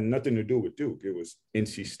rivalry had nothing to do with Duke. It was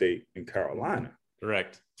NC State and Carolina.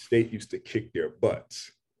 Correct. State used to kick their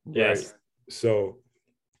butts. Yes. Right? So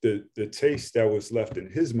the taste that was left in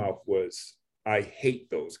his mouth was, I hate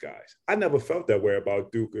those guys. I never felt that way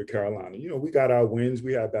about Duke or Carolina. You know, we got our wins,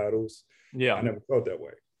 we had battles. Yeah. I never felt that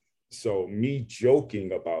way. So me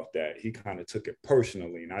joking about that, he kind of took it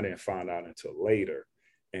personally, and I didn't find out until later.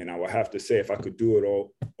 And I would have to say, if I could do it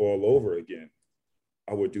all over again,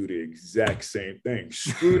 I would do the exact same thing.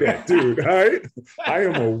 Screw that dude, all right? I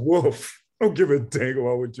am a wolf. I don't give a dang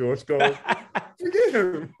about what George goes. Forget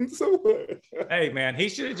him. So what? Hey, man, he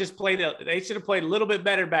should have just they should have played a little bit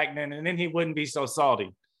better back then, and then he wouldn't be so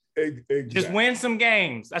salty. Exactly. Just win some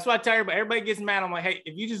games. That's what I tell everybody. Everybody gets mad. I'm like, hey,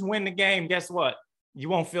 if you just win the game, guess what? You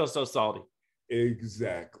won't feel so salty.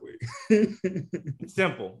 Exactly. It's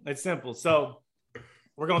simple. It's simple. So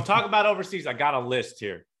we're going to talk about overseas. I got a list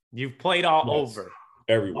here. You've played all over.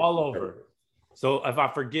 Everywhere. All over. Everywhere. So if I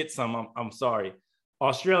forget some, I'm sorry.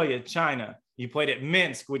 Australia, China. You played at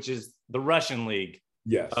Minsk, which is the Russian league.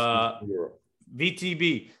 Yes.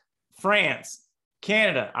 VTB. France,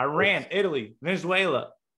 Canada, Iran, Italy,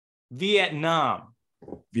 Venezuela, Vietnam.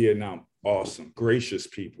 Awesome. Gracious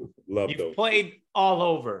people. Love those. You've played all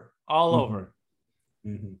over. Over.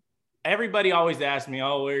 Mm-hmm. Everybody always asks me,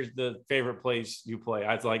 oh, where's the favorite place you play?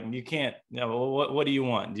 I was like, you can't, what do you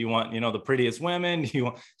want? Do you want, the prettiest women? Do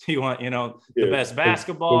you want, the best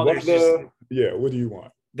basketball? What do you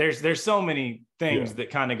want? There's so many things that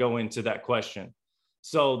kind of go into that question.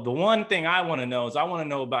 So the one thing I want to know is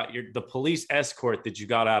about the police escort that you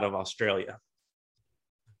got out of Australia.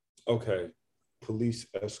 Okay. Police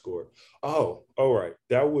escort. Oh, all right.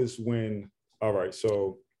 That was when, all right.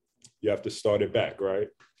 So you have to start it back, right?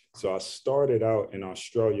 So I started out in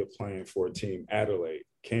Australia playing for a team, Adelaide,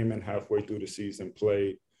 came in halfway through the season,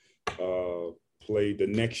 played the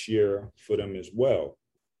next year for them as well.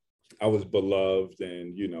 I was beloved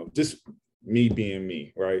and, just me being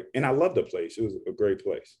me, right? And I loved the place. It was a great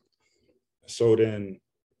place. So then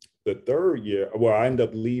the third year, I ended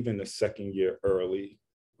up leaving the second year early.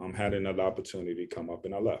 Had another opportunity come up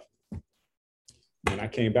and I left. When I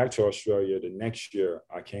came back to Australia the next year,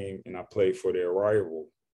 I came and I played for their rival,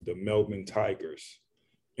 the Melbourne Tigers.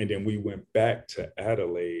 And then we went back to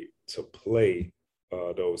Adelaide to play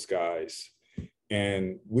those guys.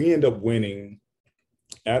 And we ended up winning.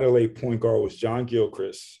 Adelaide point guard was John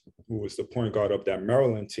Gilchrist, who was the point guard of that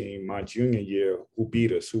Maryland team my junior year, who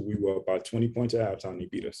beat us, who we were about 20 points at halftime, he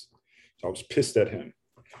beat us. So I was pissed at him.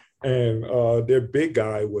 And their big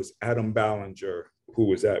guy was Adam Ballinger, who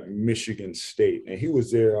was at Michigan State. And he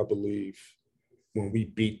was there, I believe, when we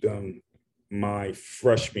beat them my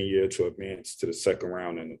freshman year to advance to the second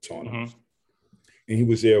round in the tournament. Mm-hmm. And he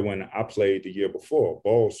was there when I played the year before.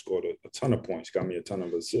 Ball scored a ton of points, got me a ton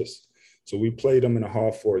of assists. So we played them in a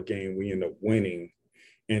hard-fought game. We ended up winning.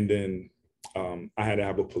 And then I had to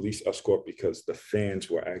have a police escort because the fans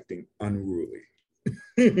were acting unruly.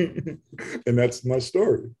 And that's my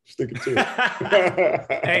story. Sticking to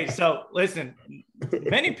it. Hey, so listen,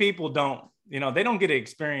 many people don't, they don't get to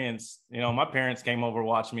experience, my parents came over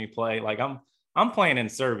watching me play. Like I'm playing in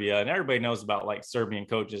Serbia and everybody knows about like Serbian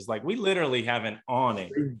coaches. Like we literally have an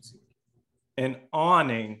awning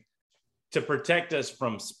to protect us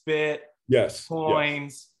from spit,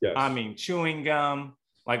 coins. Yes. I mean, chewing gum.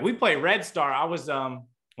 Like we play Red Star. I was,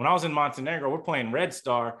 when I was in Montenegro, we're playing Red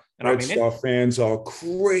Star. And Red Star fans are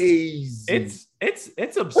crazy.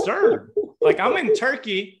 It's absurd. Like I'm in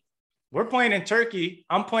Turkey. We're playing in Turkey.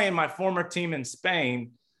 I'm playing my former team in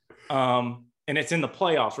Spain. And it's in the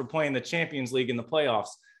playoffs. We're playing the Champions League in the playoffs.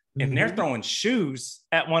 And they're throwing shoes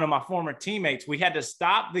at one of my former teammates. We had to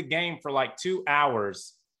stop the game for like 2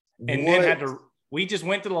 hours. And then we just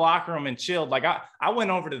went to the locker room and chilled. Like I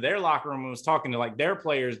went over to their locker room and was talking to like their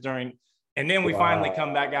players and then we finally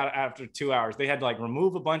come back out after 2 hours. They had to like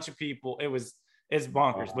remove a bunch of people. It's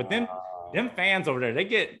bonkers. But then them fans over there, they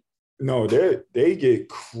get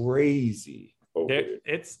crazy.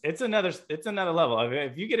 It's another level.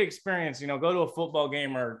 If you get experience, go to a football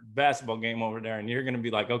game or basketball game over there, and you're going to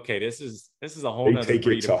be like, okay, this is a whole nother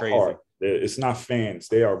breed of crazy. Heart. It's not fans;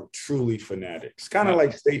 they are truly fanatics. Kind of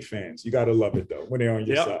like state fans. You got to love it though when they're on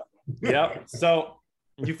your side. Yep. So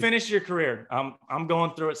you finish your career. I'm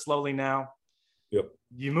going through it slowly now. Yep.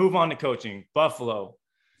 You move on to coaching. Buffalo,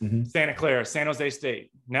 Santa Clara, San Jose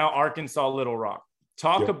State, now Arkansas, Little Rock.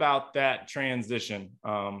 Talk about that transition.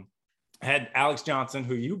 Had Alex Johnson,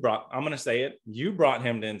 who you brought, I'm going to say it, you brought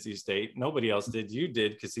him to NC State. Nobody else did. You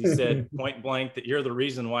did, because he said point blank that you're the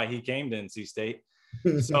reason why he came to NC State.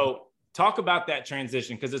 So talk about that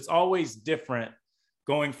transition, because it's always different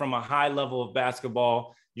going from a high level of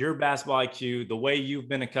basketball, your basketball IQ, the way you've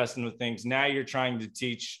been accustomed to things. Now you're trying to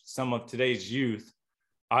teach some of today's youth.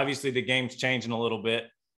 Obviously, the game's changing a little bit.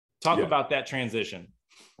 Talk about that transition.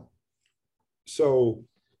 So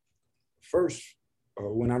first,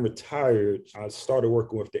 when I retired, I started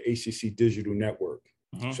working with the ACC Digital Network.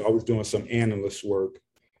 So I was doing some analyst work,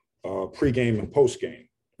 pregame and postgame.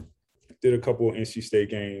 Did a couple of NC State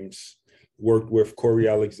games, worked with Corey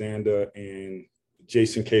Alexander and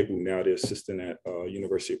Jason Cable, now the assistant at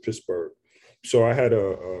University of Pittsburgh. So I had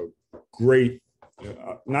a great,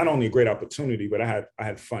 not only a great opportunity, but I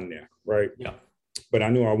had fun there, right? Yeah. But I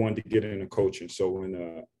knew I wanted to get into coaching. So when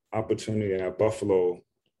the opportunity at Buffalo,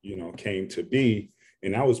 came to be,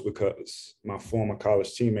 and that was because my former college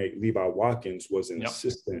teammate, Levi Watkins, was an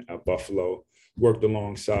assistant at Buffalo, worked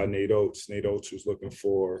alongside Nate Oates. Nate Oates was looking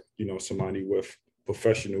for, somebody with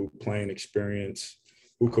professional playing experience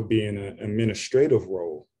who could be in an administrative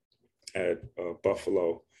role at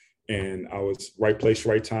Buffalo. And I was right place,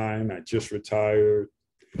 right time. I just retired,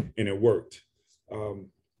 and it worked.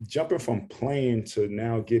 Jumping from playing to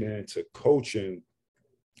now getting into coaching,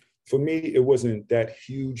 for me, it wasn't that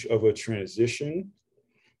huge of a transition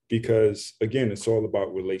because, again, it's all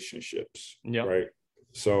about relationships, right?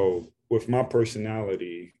 So with my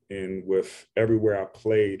personality and with everywhere I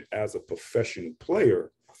played as a professional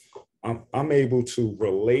player, I'm able to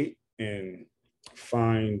relate and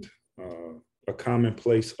find a common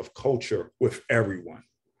place of culture with everyone,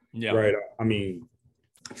 right? I mean,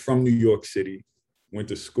 from New York City, went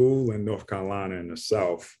to school in North Carolina in the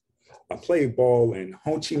South. I played ball in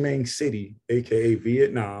Ho Chi Minh City, AKA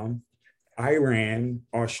Vietnam, Iran,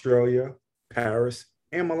 Australia, Paris,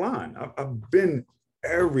 and Milan. I've been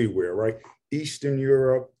everywhere, right? Eastern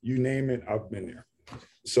Europe, you name it, I've been there.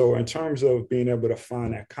 So in terms of being able to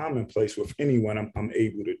find that common place with anyone, I'm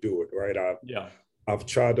able to do it, right? I've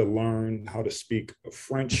tried to learn how to speak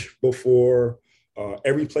French before.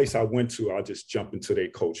 Every place I went to, I just jump into their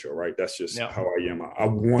culture, right? That's just how I am. I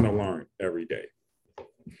want to learn every day.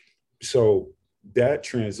 So that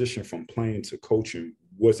transition from playing to coaching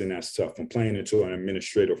wasn't as tough. From playing into an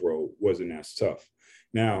administrative role wasn't as tough.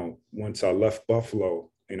 Now, once I left Buffalo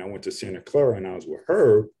and I went to Santa Clara and I was with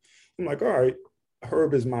Herb, I'm like, all right,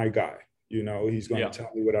 Herb is my guy. He's going to tell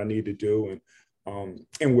me what I need to do.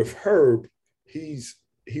 And with Herb,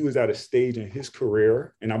 he was at a stage in his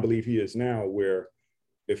career, and I believe he is now, where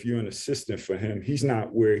if you're an assistant for him, he's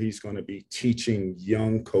not where he's going to be teaching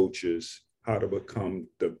young coaches how to become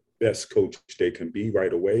the best coach they can be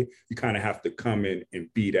right away. You kind of have to come in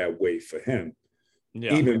and be that way for him.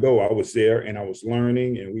 Even though I was there and I was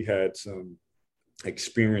learning and we had some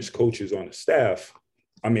experienced coaches on the staff,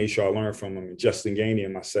 I made sure I learned from him. And Justin Gainey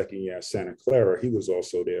in my second year at Santa Clara, he was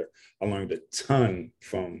also there. I learned a ton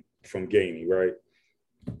from Gainey, right?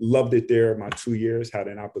 Loved it there. My 2 years, had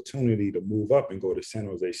an opportunity to move up and go to San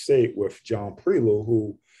Jose State with John Prelo,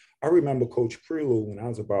 who I remember Coach Prelo when I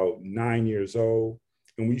was about 9 years old.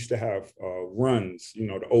 And we used to have runs,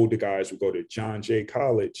 the older guys would go to John Jay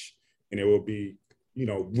College and it would be,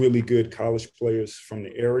 really good college players from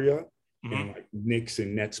the area. And like Knicks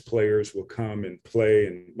and Nets players will come and play.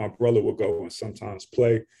 And my brother would go and sometimes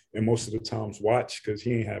play. And most of the times watch because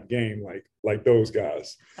he ain't have game like those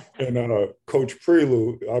guys. And Coach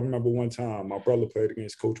Prelo, I remember one time my brother played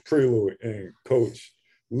against Coach Prelo and Coach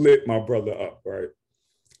lit my brother up, right?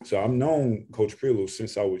 So I've known Coach Prelo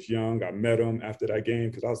since I was young. I met him after that game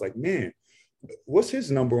because I was like, man, what's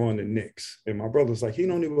his number on the Knicks? And my brother's like, he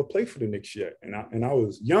don't even play for the Knicks yet. And I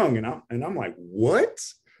was young and I'm like, what?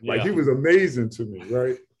 Like, he was amazing to me,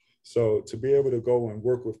 right? So to be able to go and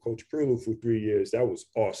work with Coach Prelo for 3 years, that was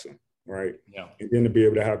awesome, right? And then to be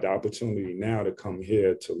able to have the opportunity now to come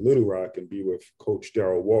here to Little Rock and be with Coach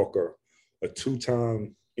Darrell Walker, a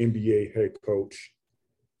two-time NBA head coach,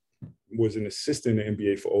 was an assistant in the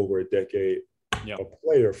NBA for over a decade, a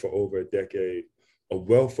player for over a decade, a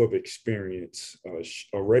wealth of experience,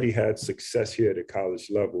 already had success here at the college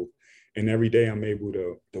level. And every day I'm able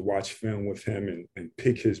to watch film with him and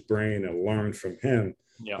pick his brain and learn from him.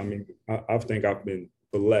 I mean, I think I've been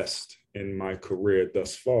blessed in my career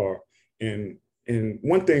thus far. And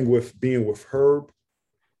one thing with being with Herb,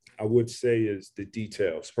 I would say, is the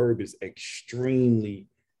details. Herb is extremely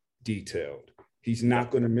detailed. He's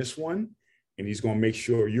not going to miss one, and he's going to make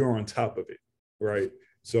sure you're on top of it, right?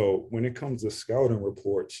 So when it comes to scouting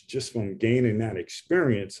reports, just from gaining that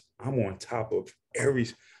experience, I'm on top of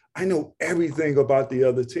I know everything about the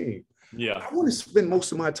other team. I want to spend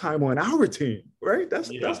most of my time on our team, right? That's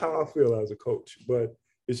how I feel as a coach. But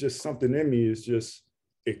it's just something in me is just,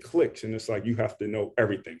 it clicks. And it's like, you have to know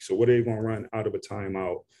everything. So what are they going to run out of a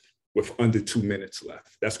timeout? with under 2 minutes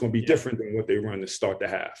left. That's going to be different than what they run to start the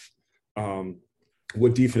half.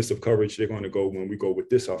 What defensive coverage they're going to go when we go with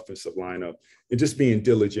this offensive lineup, and just being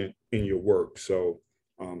diligent in your work. So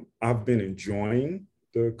I've been enjoying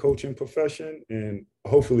the coaching profession, and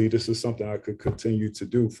hopefully this is something I could continue to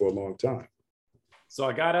do for a long time. So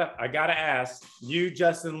I gotta ask you,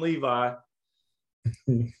 Justin Levi.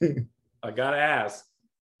 I gotta ask,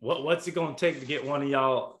 what's it gonna take to get one of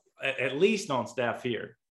y'all at least on staff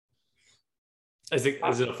here? Is it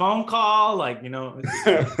a phone call? Like,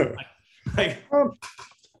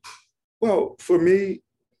 well, for me,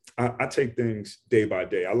 I take things day by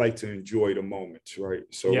day. I like to enjoy the moments, right?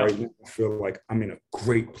 So right now I feel like I'm in a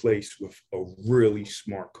great place with a really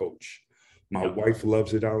smart coach. My wife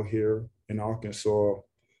loves it out here in Arkansas.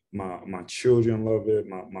 My children love it.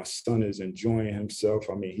 My son is enjoying himself.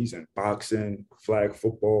 I mean, he's in boxing, flag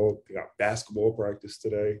football. We got basketball practice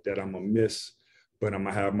today that I'm gonna miss, but I'm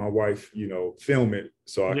gonna have my wife, film it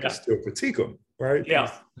so I can still critique him, right?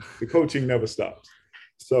 Yeah. The coaching never stops.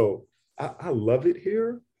 So I love it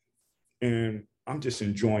here, and I'm just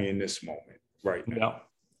enjoying this moment right now.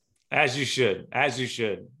 Yeah. As you should.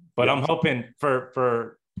 But I'm hoping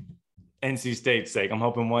for NC State's sake, I'm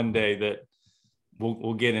hoping one day that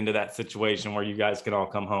we'll get into that situation where you guys can all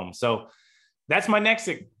come home. So that's my next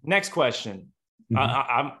question.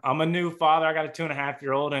 Mm-hmm. I'm a new father. I got a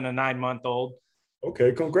 2.5-year-old and a 9-month-old.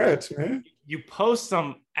 Okay, congrats, man. You post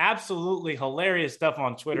some absolutely hilarious stuff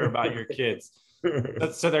on Twitter about your kids.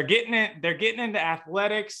 So they're getting into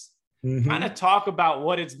athletics. Mm-hmm. Kind of talk about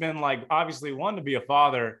what it's been like. Obviously, one, to be a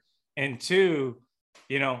father, and two,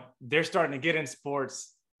 they're starting to get in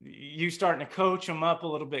sports. You starting to coach them up a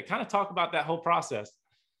little bit. Kind of talk about that whole process.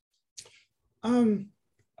 I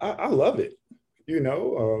love it.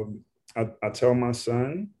 I tell my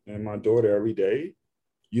son and my daughter every day,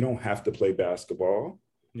 you don't have to play basketball.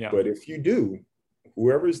 Yeah. But if you do,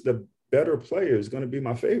 whoever's the better player is going to be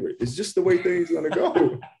my favorite. It's just the way things are going to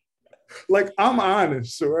go. Like, I'm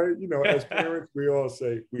honest, right? As parents, we all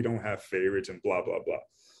say we don't have favorites and blah, blah, blah.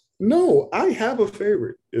 No, I have a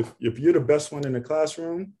favorite. If you're the best one in the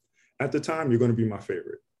classroom at the time, you're going to be my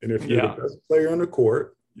favorite. And if you're the best player on the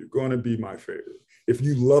court, you're going to be my favorite. If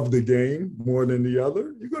you love the game more than the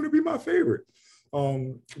other, you're going to be my favorite.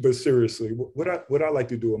 But seriously, what I like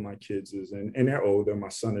to do with my kids is, and they're older. My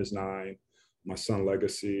son is 9, my son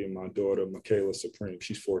Legacy, and my daughter Michaela Supreme.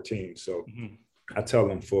 She's 14. So I tell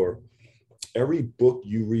them, for every book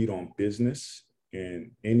you read on business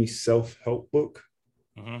and any self-help book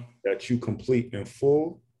that you complete in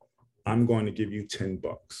full, I'm going to give you $10.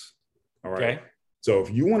 All right. Okay. So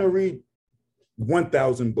if you want to read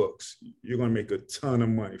 1,000 books, you're going to make a ton of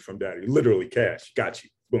money from that. Literally cash. Got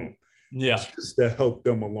you. Boom. Yeah. It's just to help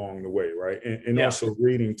them along the way. Right. And also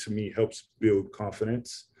reading to me helps build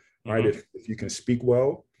confidence. Right. If you can speak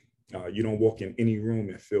well, you don't walk in any room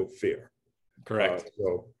and feel fear. Correct.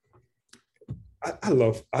 So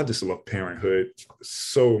I just love parenthood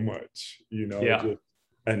so much, Just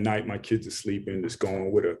at night, my kids are sleeping, just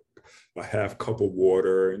going with a half cup of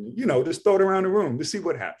water and, just throw it around the room to see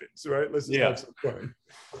what happens, right? Let's just have some fun.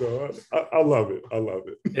 So I love it. I love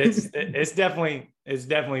it. It's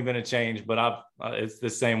definitely been a change, but it's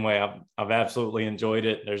the same way. I've absolutely enjoyed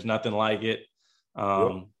it. There's nothing like it.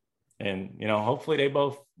 And, hopefully they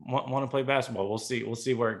both want to play basketball. We'll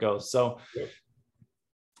see where it goes. So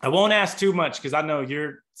I won't ask too much because I know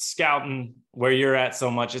you're scouting where you're at so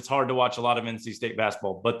much. It's hard to watch a lot of NC State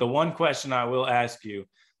basketball. But the one question I will ask you,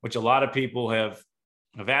 which a lot of people have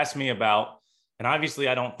asked me about, and obviously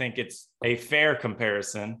I don't think it's a fair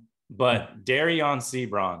comparison, but Darion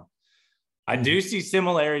Sebron. I do see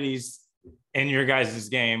similarities in your guys'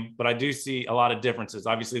 game, but I do see a lot of differences.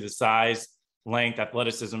 Obviously the size, length,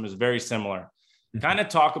 athleticism is very similar. Kind of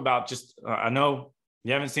talk about just, I know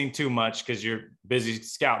you haven't seen too much because you're busy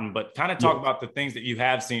scouting, but kind of talk about the things that you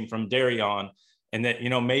have seen from Darion and that,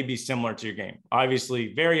 may be similar to your game.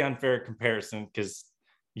 Obviously, very unfair comparison because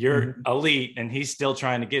you're elite and he's still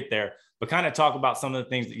trying to get there, but kind of talk about some of the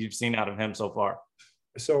things that you've seen out of him so far.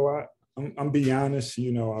 So I'm being honest,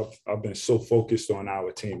 I've been so focused on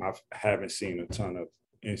our team. I haven't seen a ton of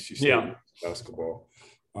NC State basketball.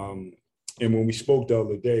 And when we spoke the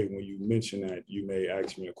other day, when you mentioned that you may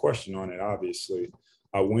ask me a question on it, obviously,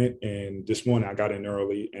 I went and this morning I got in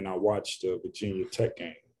early and I watched the Virginia Tech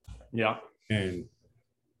game. Yeah. And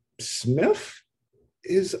Smith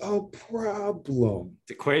is a problem.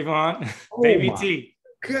 The Quavon, baby T.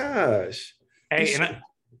 Gosh. Hey,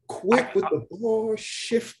 quick with the ball,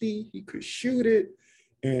 shifty. He could shoot it.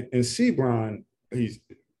 And Sebron, he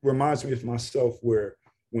reminds me of myself where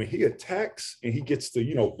when he attacks and he gets to,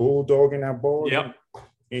 bulldogging that ball,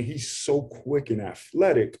 and he's so quick and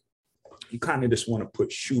athletic. You kind of just want to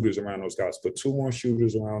put shooters around those guys, put 2 more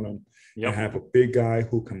shooters around them, and have a big guy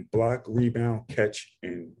who can block, rebound, catch,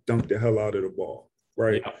 and dunk the hell out of the ball,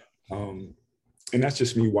 right? And that's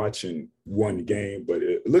just me watching one game, but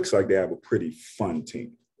it looks like they have a pretty fun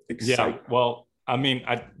team. Exciting. Yeah, well, I mean,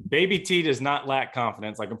 Baby T does not lack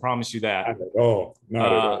confidence. I can promise you that. Not at all. Not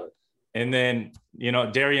at all. And then, you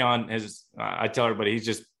know, Darion has, I tell everybody, he's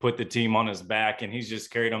just put the team on his back and he's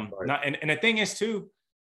just carried them. Right. And the thing is, too,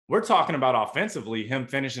 we're talking about offensively, him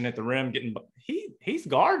finishing at the rim, he's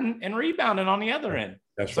guarding and rebounding on the other end.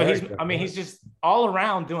 That's right. He's just all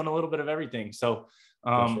around doing a little bit of everything. So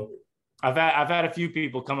I've had a few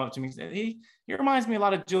people come up to me and say, he reminds me a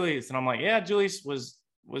lot of Julius. And I'm like, yeah, Julius was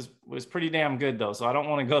pretty damn good though. So I don't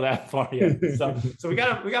want to go that far yet. So we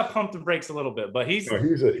got to pump the brakes a little bit, but he's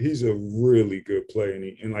a really good player.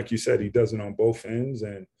 And like you said, he does it on both ends.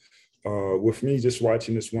 And with me just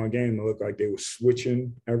watching this one game, it looked like they were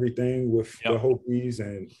switching everything with the Hokies,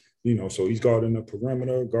 and you know, so he's guarding the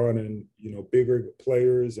perimeter, guarding, you know, bigger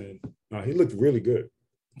players, and he looked really good.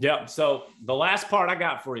 Yeah. So the last part I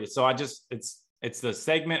got for you. So it's the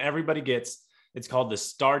segment everybody gets. It's called the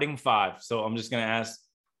starting 5. So I'm just going to ask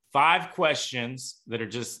 5 questions that are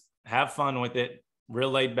just have fun with it, real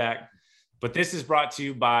laid back. But this is brought to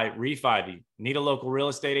you by Reef-Ivy. Need a local real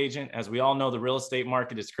estate agent? As we all know, the real estate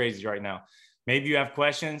market is crazy right now. Maybe you have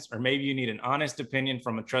questions, or maybe you need an honest opinion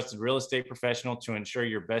from a trusted real estate professional to ensure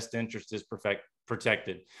your best interest is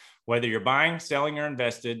protected. Whether you're buying, selling, or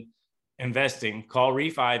investing, call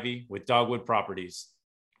Reef-Ivy with Dogwood Properties.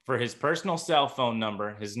 For his personal cell phone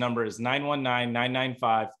number, his number is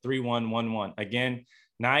 919-995-3111. Again,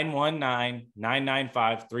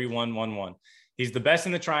 919-995-3111. He's the best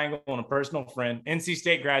in the triangle and a personal friend, NC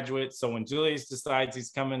State graduate. So when Julius decides he's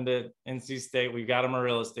coming to NC State, we got him a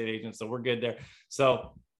real estate agent. So we're good there.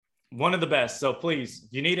 So one of the best. So please,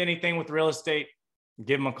 if you need anything with real estate,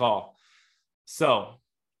 give him a call. So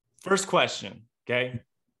first question, okay?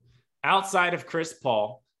 Outside of Chris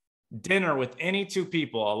Paul, dinner with any 2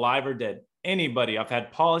 people, alive or dead, anybody. I've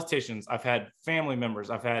had politicians, I've had family members,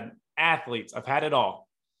 I've had athletes, I've had it all.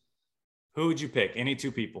 Who would you pick? Any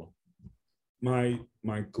 2 people? My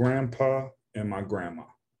grandpa and my grandma.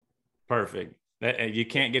 Perfect. You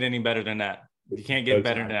can't get any better than that. You can't get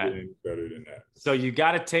better than that. So you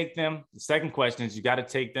got to take them. The second question is you got to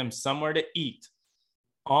take them somewhere to eat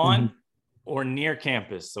on or near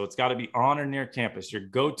campus. So it's got to be on or near campus. Your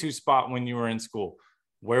go-to spot when you were in school.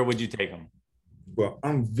 Where would you take them? Well,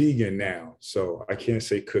 I'm vegan now, so I can't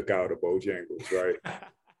say Cookout or Bojangles, right?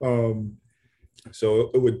 So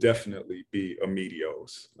it would definitely be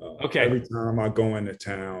Emilio's. Okay. Every time I go into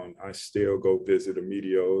town, I still go visit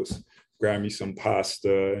Emilio's, grab me some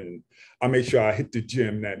pasta, and I make sure I hit the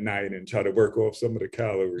gym that night and try to work off some of the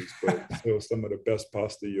calories, but still some of the best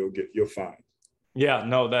pasta you'll find. Yeah,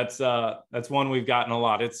 no, that's one we've gotten a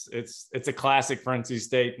lot. It's a classic for NC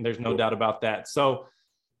State, and there's no doubt about that. So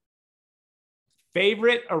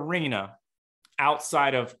favorite arena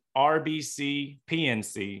outside of RBC,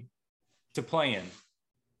 PNC to play in?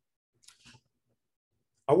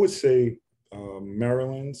 I would say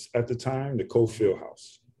Maryland's at the time, the Cole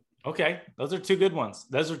Fieldhouse. Okay, those are 2 good ones.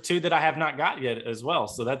 Those are 2 that I have not got yet as well.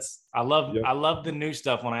 So I love the new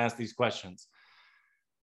stuff when I ask these questions.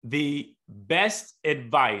 The best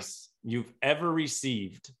advice you've ever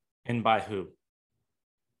received, and by who?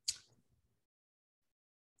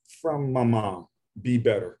 From my mom. Be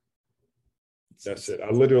better. That's it. I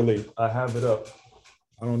have it up.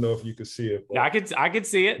 I don't know if you can see it. Yeah, I could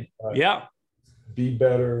see it. Yeah. Be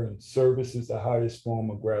better, and service is the highest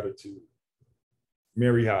form of gratitude.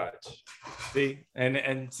 Mary Hodge. See,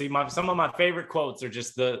 and see, some of my favorite quotes are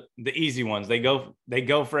just the easy ones. They go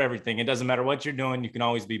for everything. It doesn't matter what you're doing. You can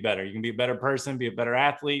always be better. You can be a better person, be a better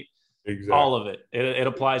athlete. Exactly. All of it. It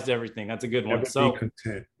applies to everything. That's a good one. Never be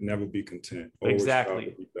content. Never be content. Always exactly.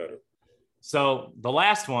 Try to be better. So the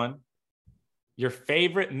last one, your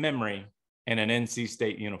favorite memory in an NC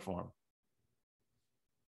State uniform.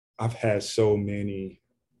 I've had so many.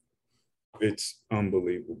 It's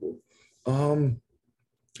unbelievable.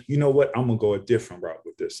 You know what? I'm going to go a different route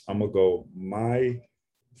with this. I'm going to go my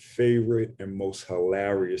favorite and most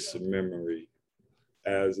hilarious memory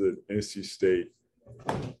as an NC State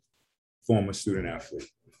former student athlete.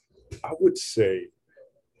 I would say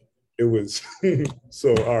it was,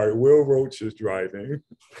 so, all right, Will Roach is driving,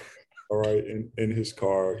 all right, in his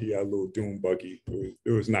car. He had a little dune buggy. It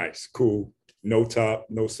was nice, cool. No top,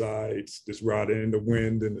 no sides, just riding in the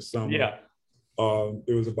wind in the summer. Yeah.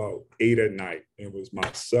 It was about 8 at night. It was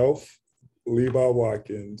myself, Levi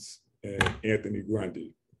Watkins, and Anthony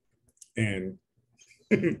Grundy. And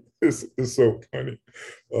It's so funny.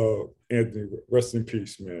 Anthony, rest in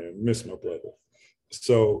peace, man. Miss my brother.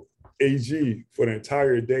 So AG for the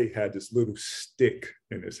entire day had this little stick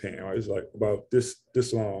in his hand. It was like about this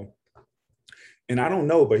long. And I don't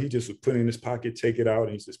know, but he just would put it in his pocket, take it out,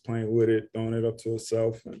 and he's just playing with it, throwing it up to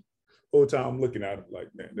himself. And the whole time I'm looking at him like,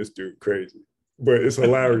 man, this dude crazy. But it's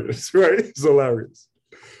hilarious, right? It's hilarious.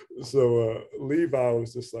 So Levi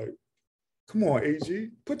was just like, come on, AG,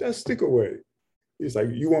 put that stick away. He's like,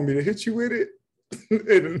 you want me to hit you with it?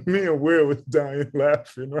 And me and Will was dying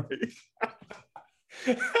laughing,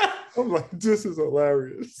 right? I'm like, this is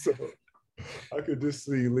hilarious. So I could just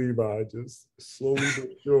see Levi just slowly but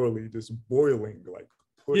surely just boiling, like,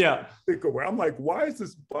 put the stick away. I'm like, why is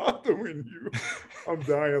this bothering you? I'm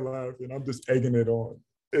dying laughing. I'm just egging it on.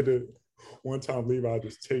 And then one time Levi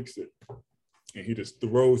just takes it and he just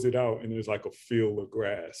throws it out and there's like a field of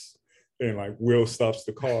grass. And like Will stops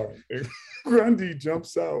the car and Grundy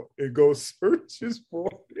jumps out and goes searches for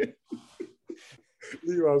it.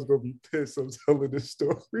 Levi's gonna be pissed I'm telling this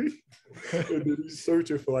story. And then he's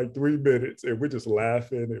searching for like 3 minutes and we're just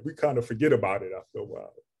laughing and we kind of forget about it after a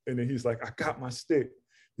while. And then he's like, I got my stick.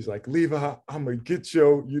 He's like, Levi, I'm gonna get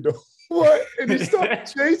you, you know what? And he started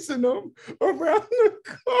chasing them around the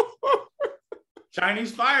car.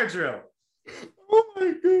 Chinese fire drill. Oh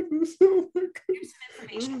my goodness. Oh my goodness.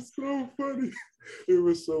 It was so funny. It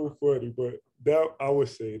was so funny. But that, I would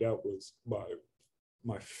say that was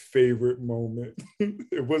my favorite moment.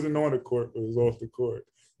 It wasn't on the court, it was off the court.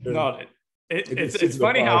 And no, it's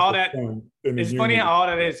funny how all that it's funny how all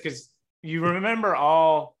that is, because you remember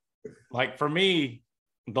all, like for me,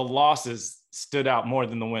 the losses stood out more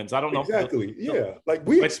than the wins. I don't know exactly. Yeah, like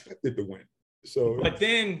we expected to win. So, but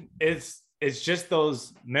then it's just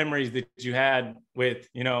those memories that you had with,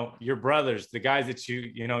 you know, your brothers, the guys that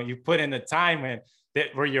you put in the time in,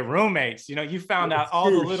 that were your roommates. You know, you found out all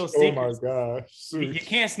the little secrets. Oh my gosh. You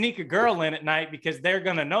can't sneak a girl in at night because they're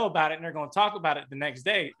going to know about it and they're going to talk about it the next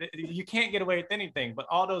day. You can't get away with anything, but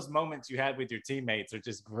all those moments you had with your teammates are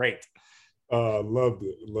just great. Loved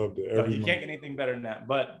it. So you can't get anything better than that.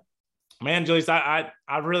 But man, Julius, I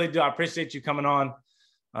really do. I appreciate you coming on.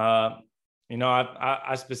 You know,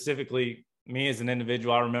 I specifically, me as an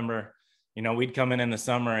individual, I remember, you know, we'd come in the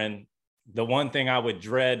summer and the one thing I would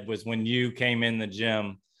dread was when you came in the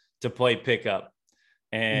gym to play pickup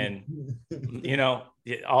and, you know,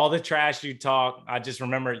 all the trash you talk. I just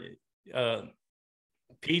remember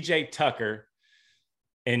PJ Tucker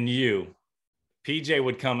and you. PJ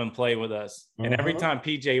would come and play with us. And every time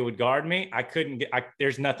PJ would guard me, I couldn't get,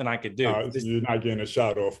 there's nothing I could do. You're not getting a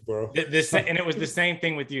shot off, bro. And it was the same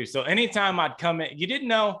thing with you. So anytime I'd come in, you didn't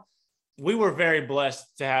know, we were very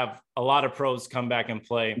blessed to have a lot of pros come back and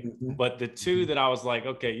play. But the two that I was like,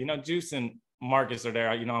 okay, you know, Juice and Marcus are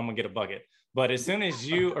there, you know, I'm gonna get a bucket. But as soon as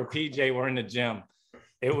you or PJ were in the gym,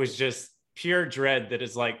 it was just pure dread that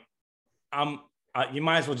is like, you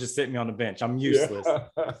might as well just sit me on the bench. I'm useless.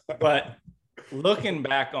 Yeah. But looking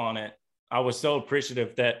back on it, I was so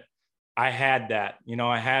appreciative that I had that, you know,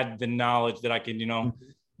 I had the knowledge that I could, you know,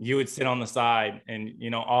 you would sit on the side and, you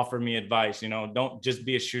know, offer me advice, you know, don't just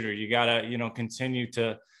be a shooter. You got to, you know, continue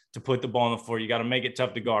to put the ball on the floor. You got to make it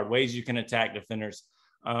tough to guard, ways you can attack defenders.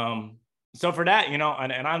 So for that, you know,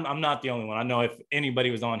 and I'm not the only one. I know if anybody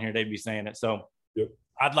was on here, they'd be saying it. So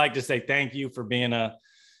I'd like to say thank you for being a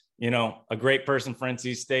great person for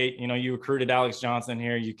NC State. You know, you recruited Alex Johnson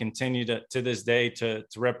here. You continue to this day to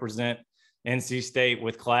represent NC State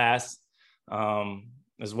with class,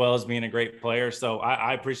 as well as being a great player. So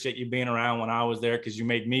I appreciate you being around when I was there, because you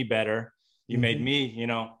made me better. You made me, you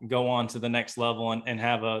know, go on to the next level and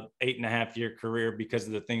have a 8.5-year career because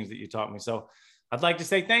of the things that you taught me. So I'd like to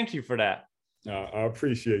say thank you for that. I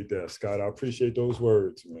appreciate that, Scott. I appreciate those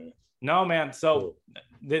words, man. No, man. So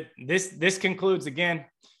this concludes again.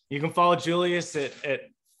 You can follow Julius at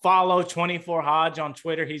follow 24 Hodge on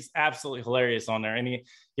Twitter. He's absolutely hilarious on there. And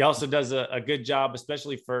he also does a good job,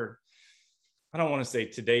 especially for, I don't want to say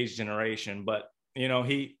today's generation, but, you know,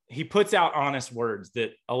 he puts out honest words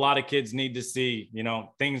that a lot of kids need to see, you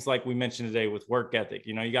know, things like we mentioned today with work ethic.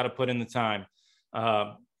 You know, you got to put in the time.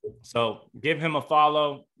 So give him a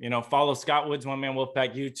follow, you know, follow Scott Woods, One Man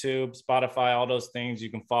Wolfpack, YouTube, Spotify, all those things. You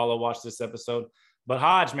can follow, watch this episode. But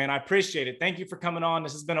Hodge, man, I appreciate it. Thank you for coming on.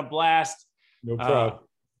 This has been a blast. No problem.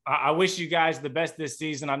 I wish you guys the best this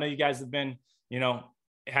season. I know you guys have been, you know,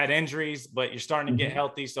 had injuries, but you're starting to get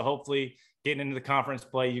healthy. So hopefully getting into the conference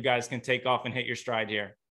play, you guys can take off and hit your stride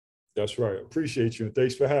here. That's right. Appreciate you. And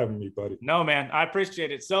thanks for having me, buddy. No, man, I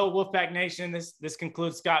appreciate it. So Wolfpack Nation, this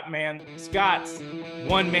concludes Scott's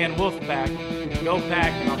One Man Wolfpack. Go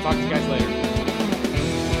Pack, and I'll talk to you guys later.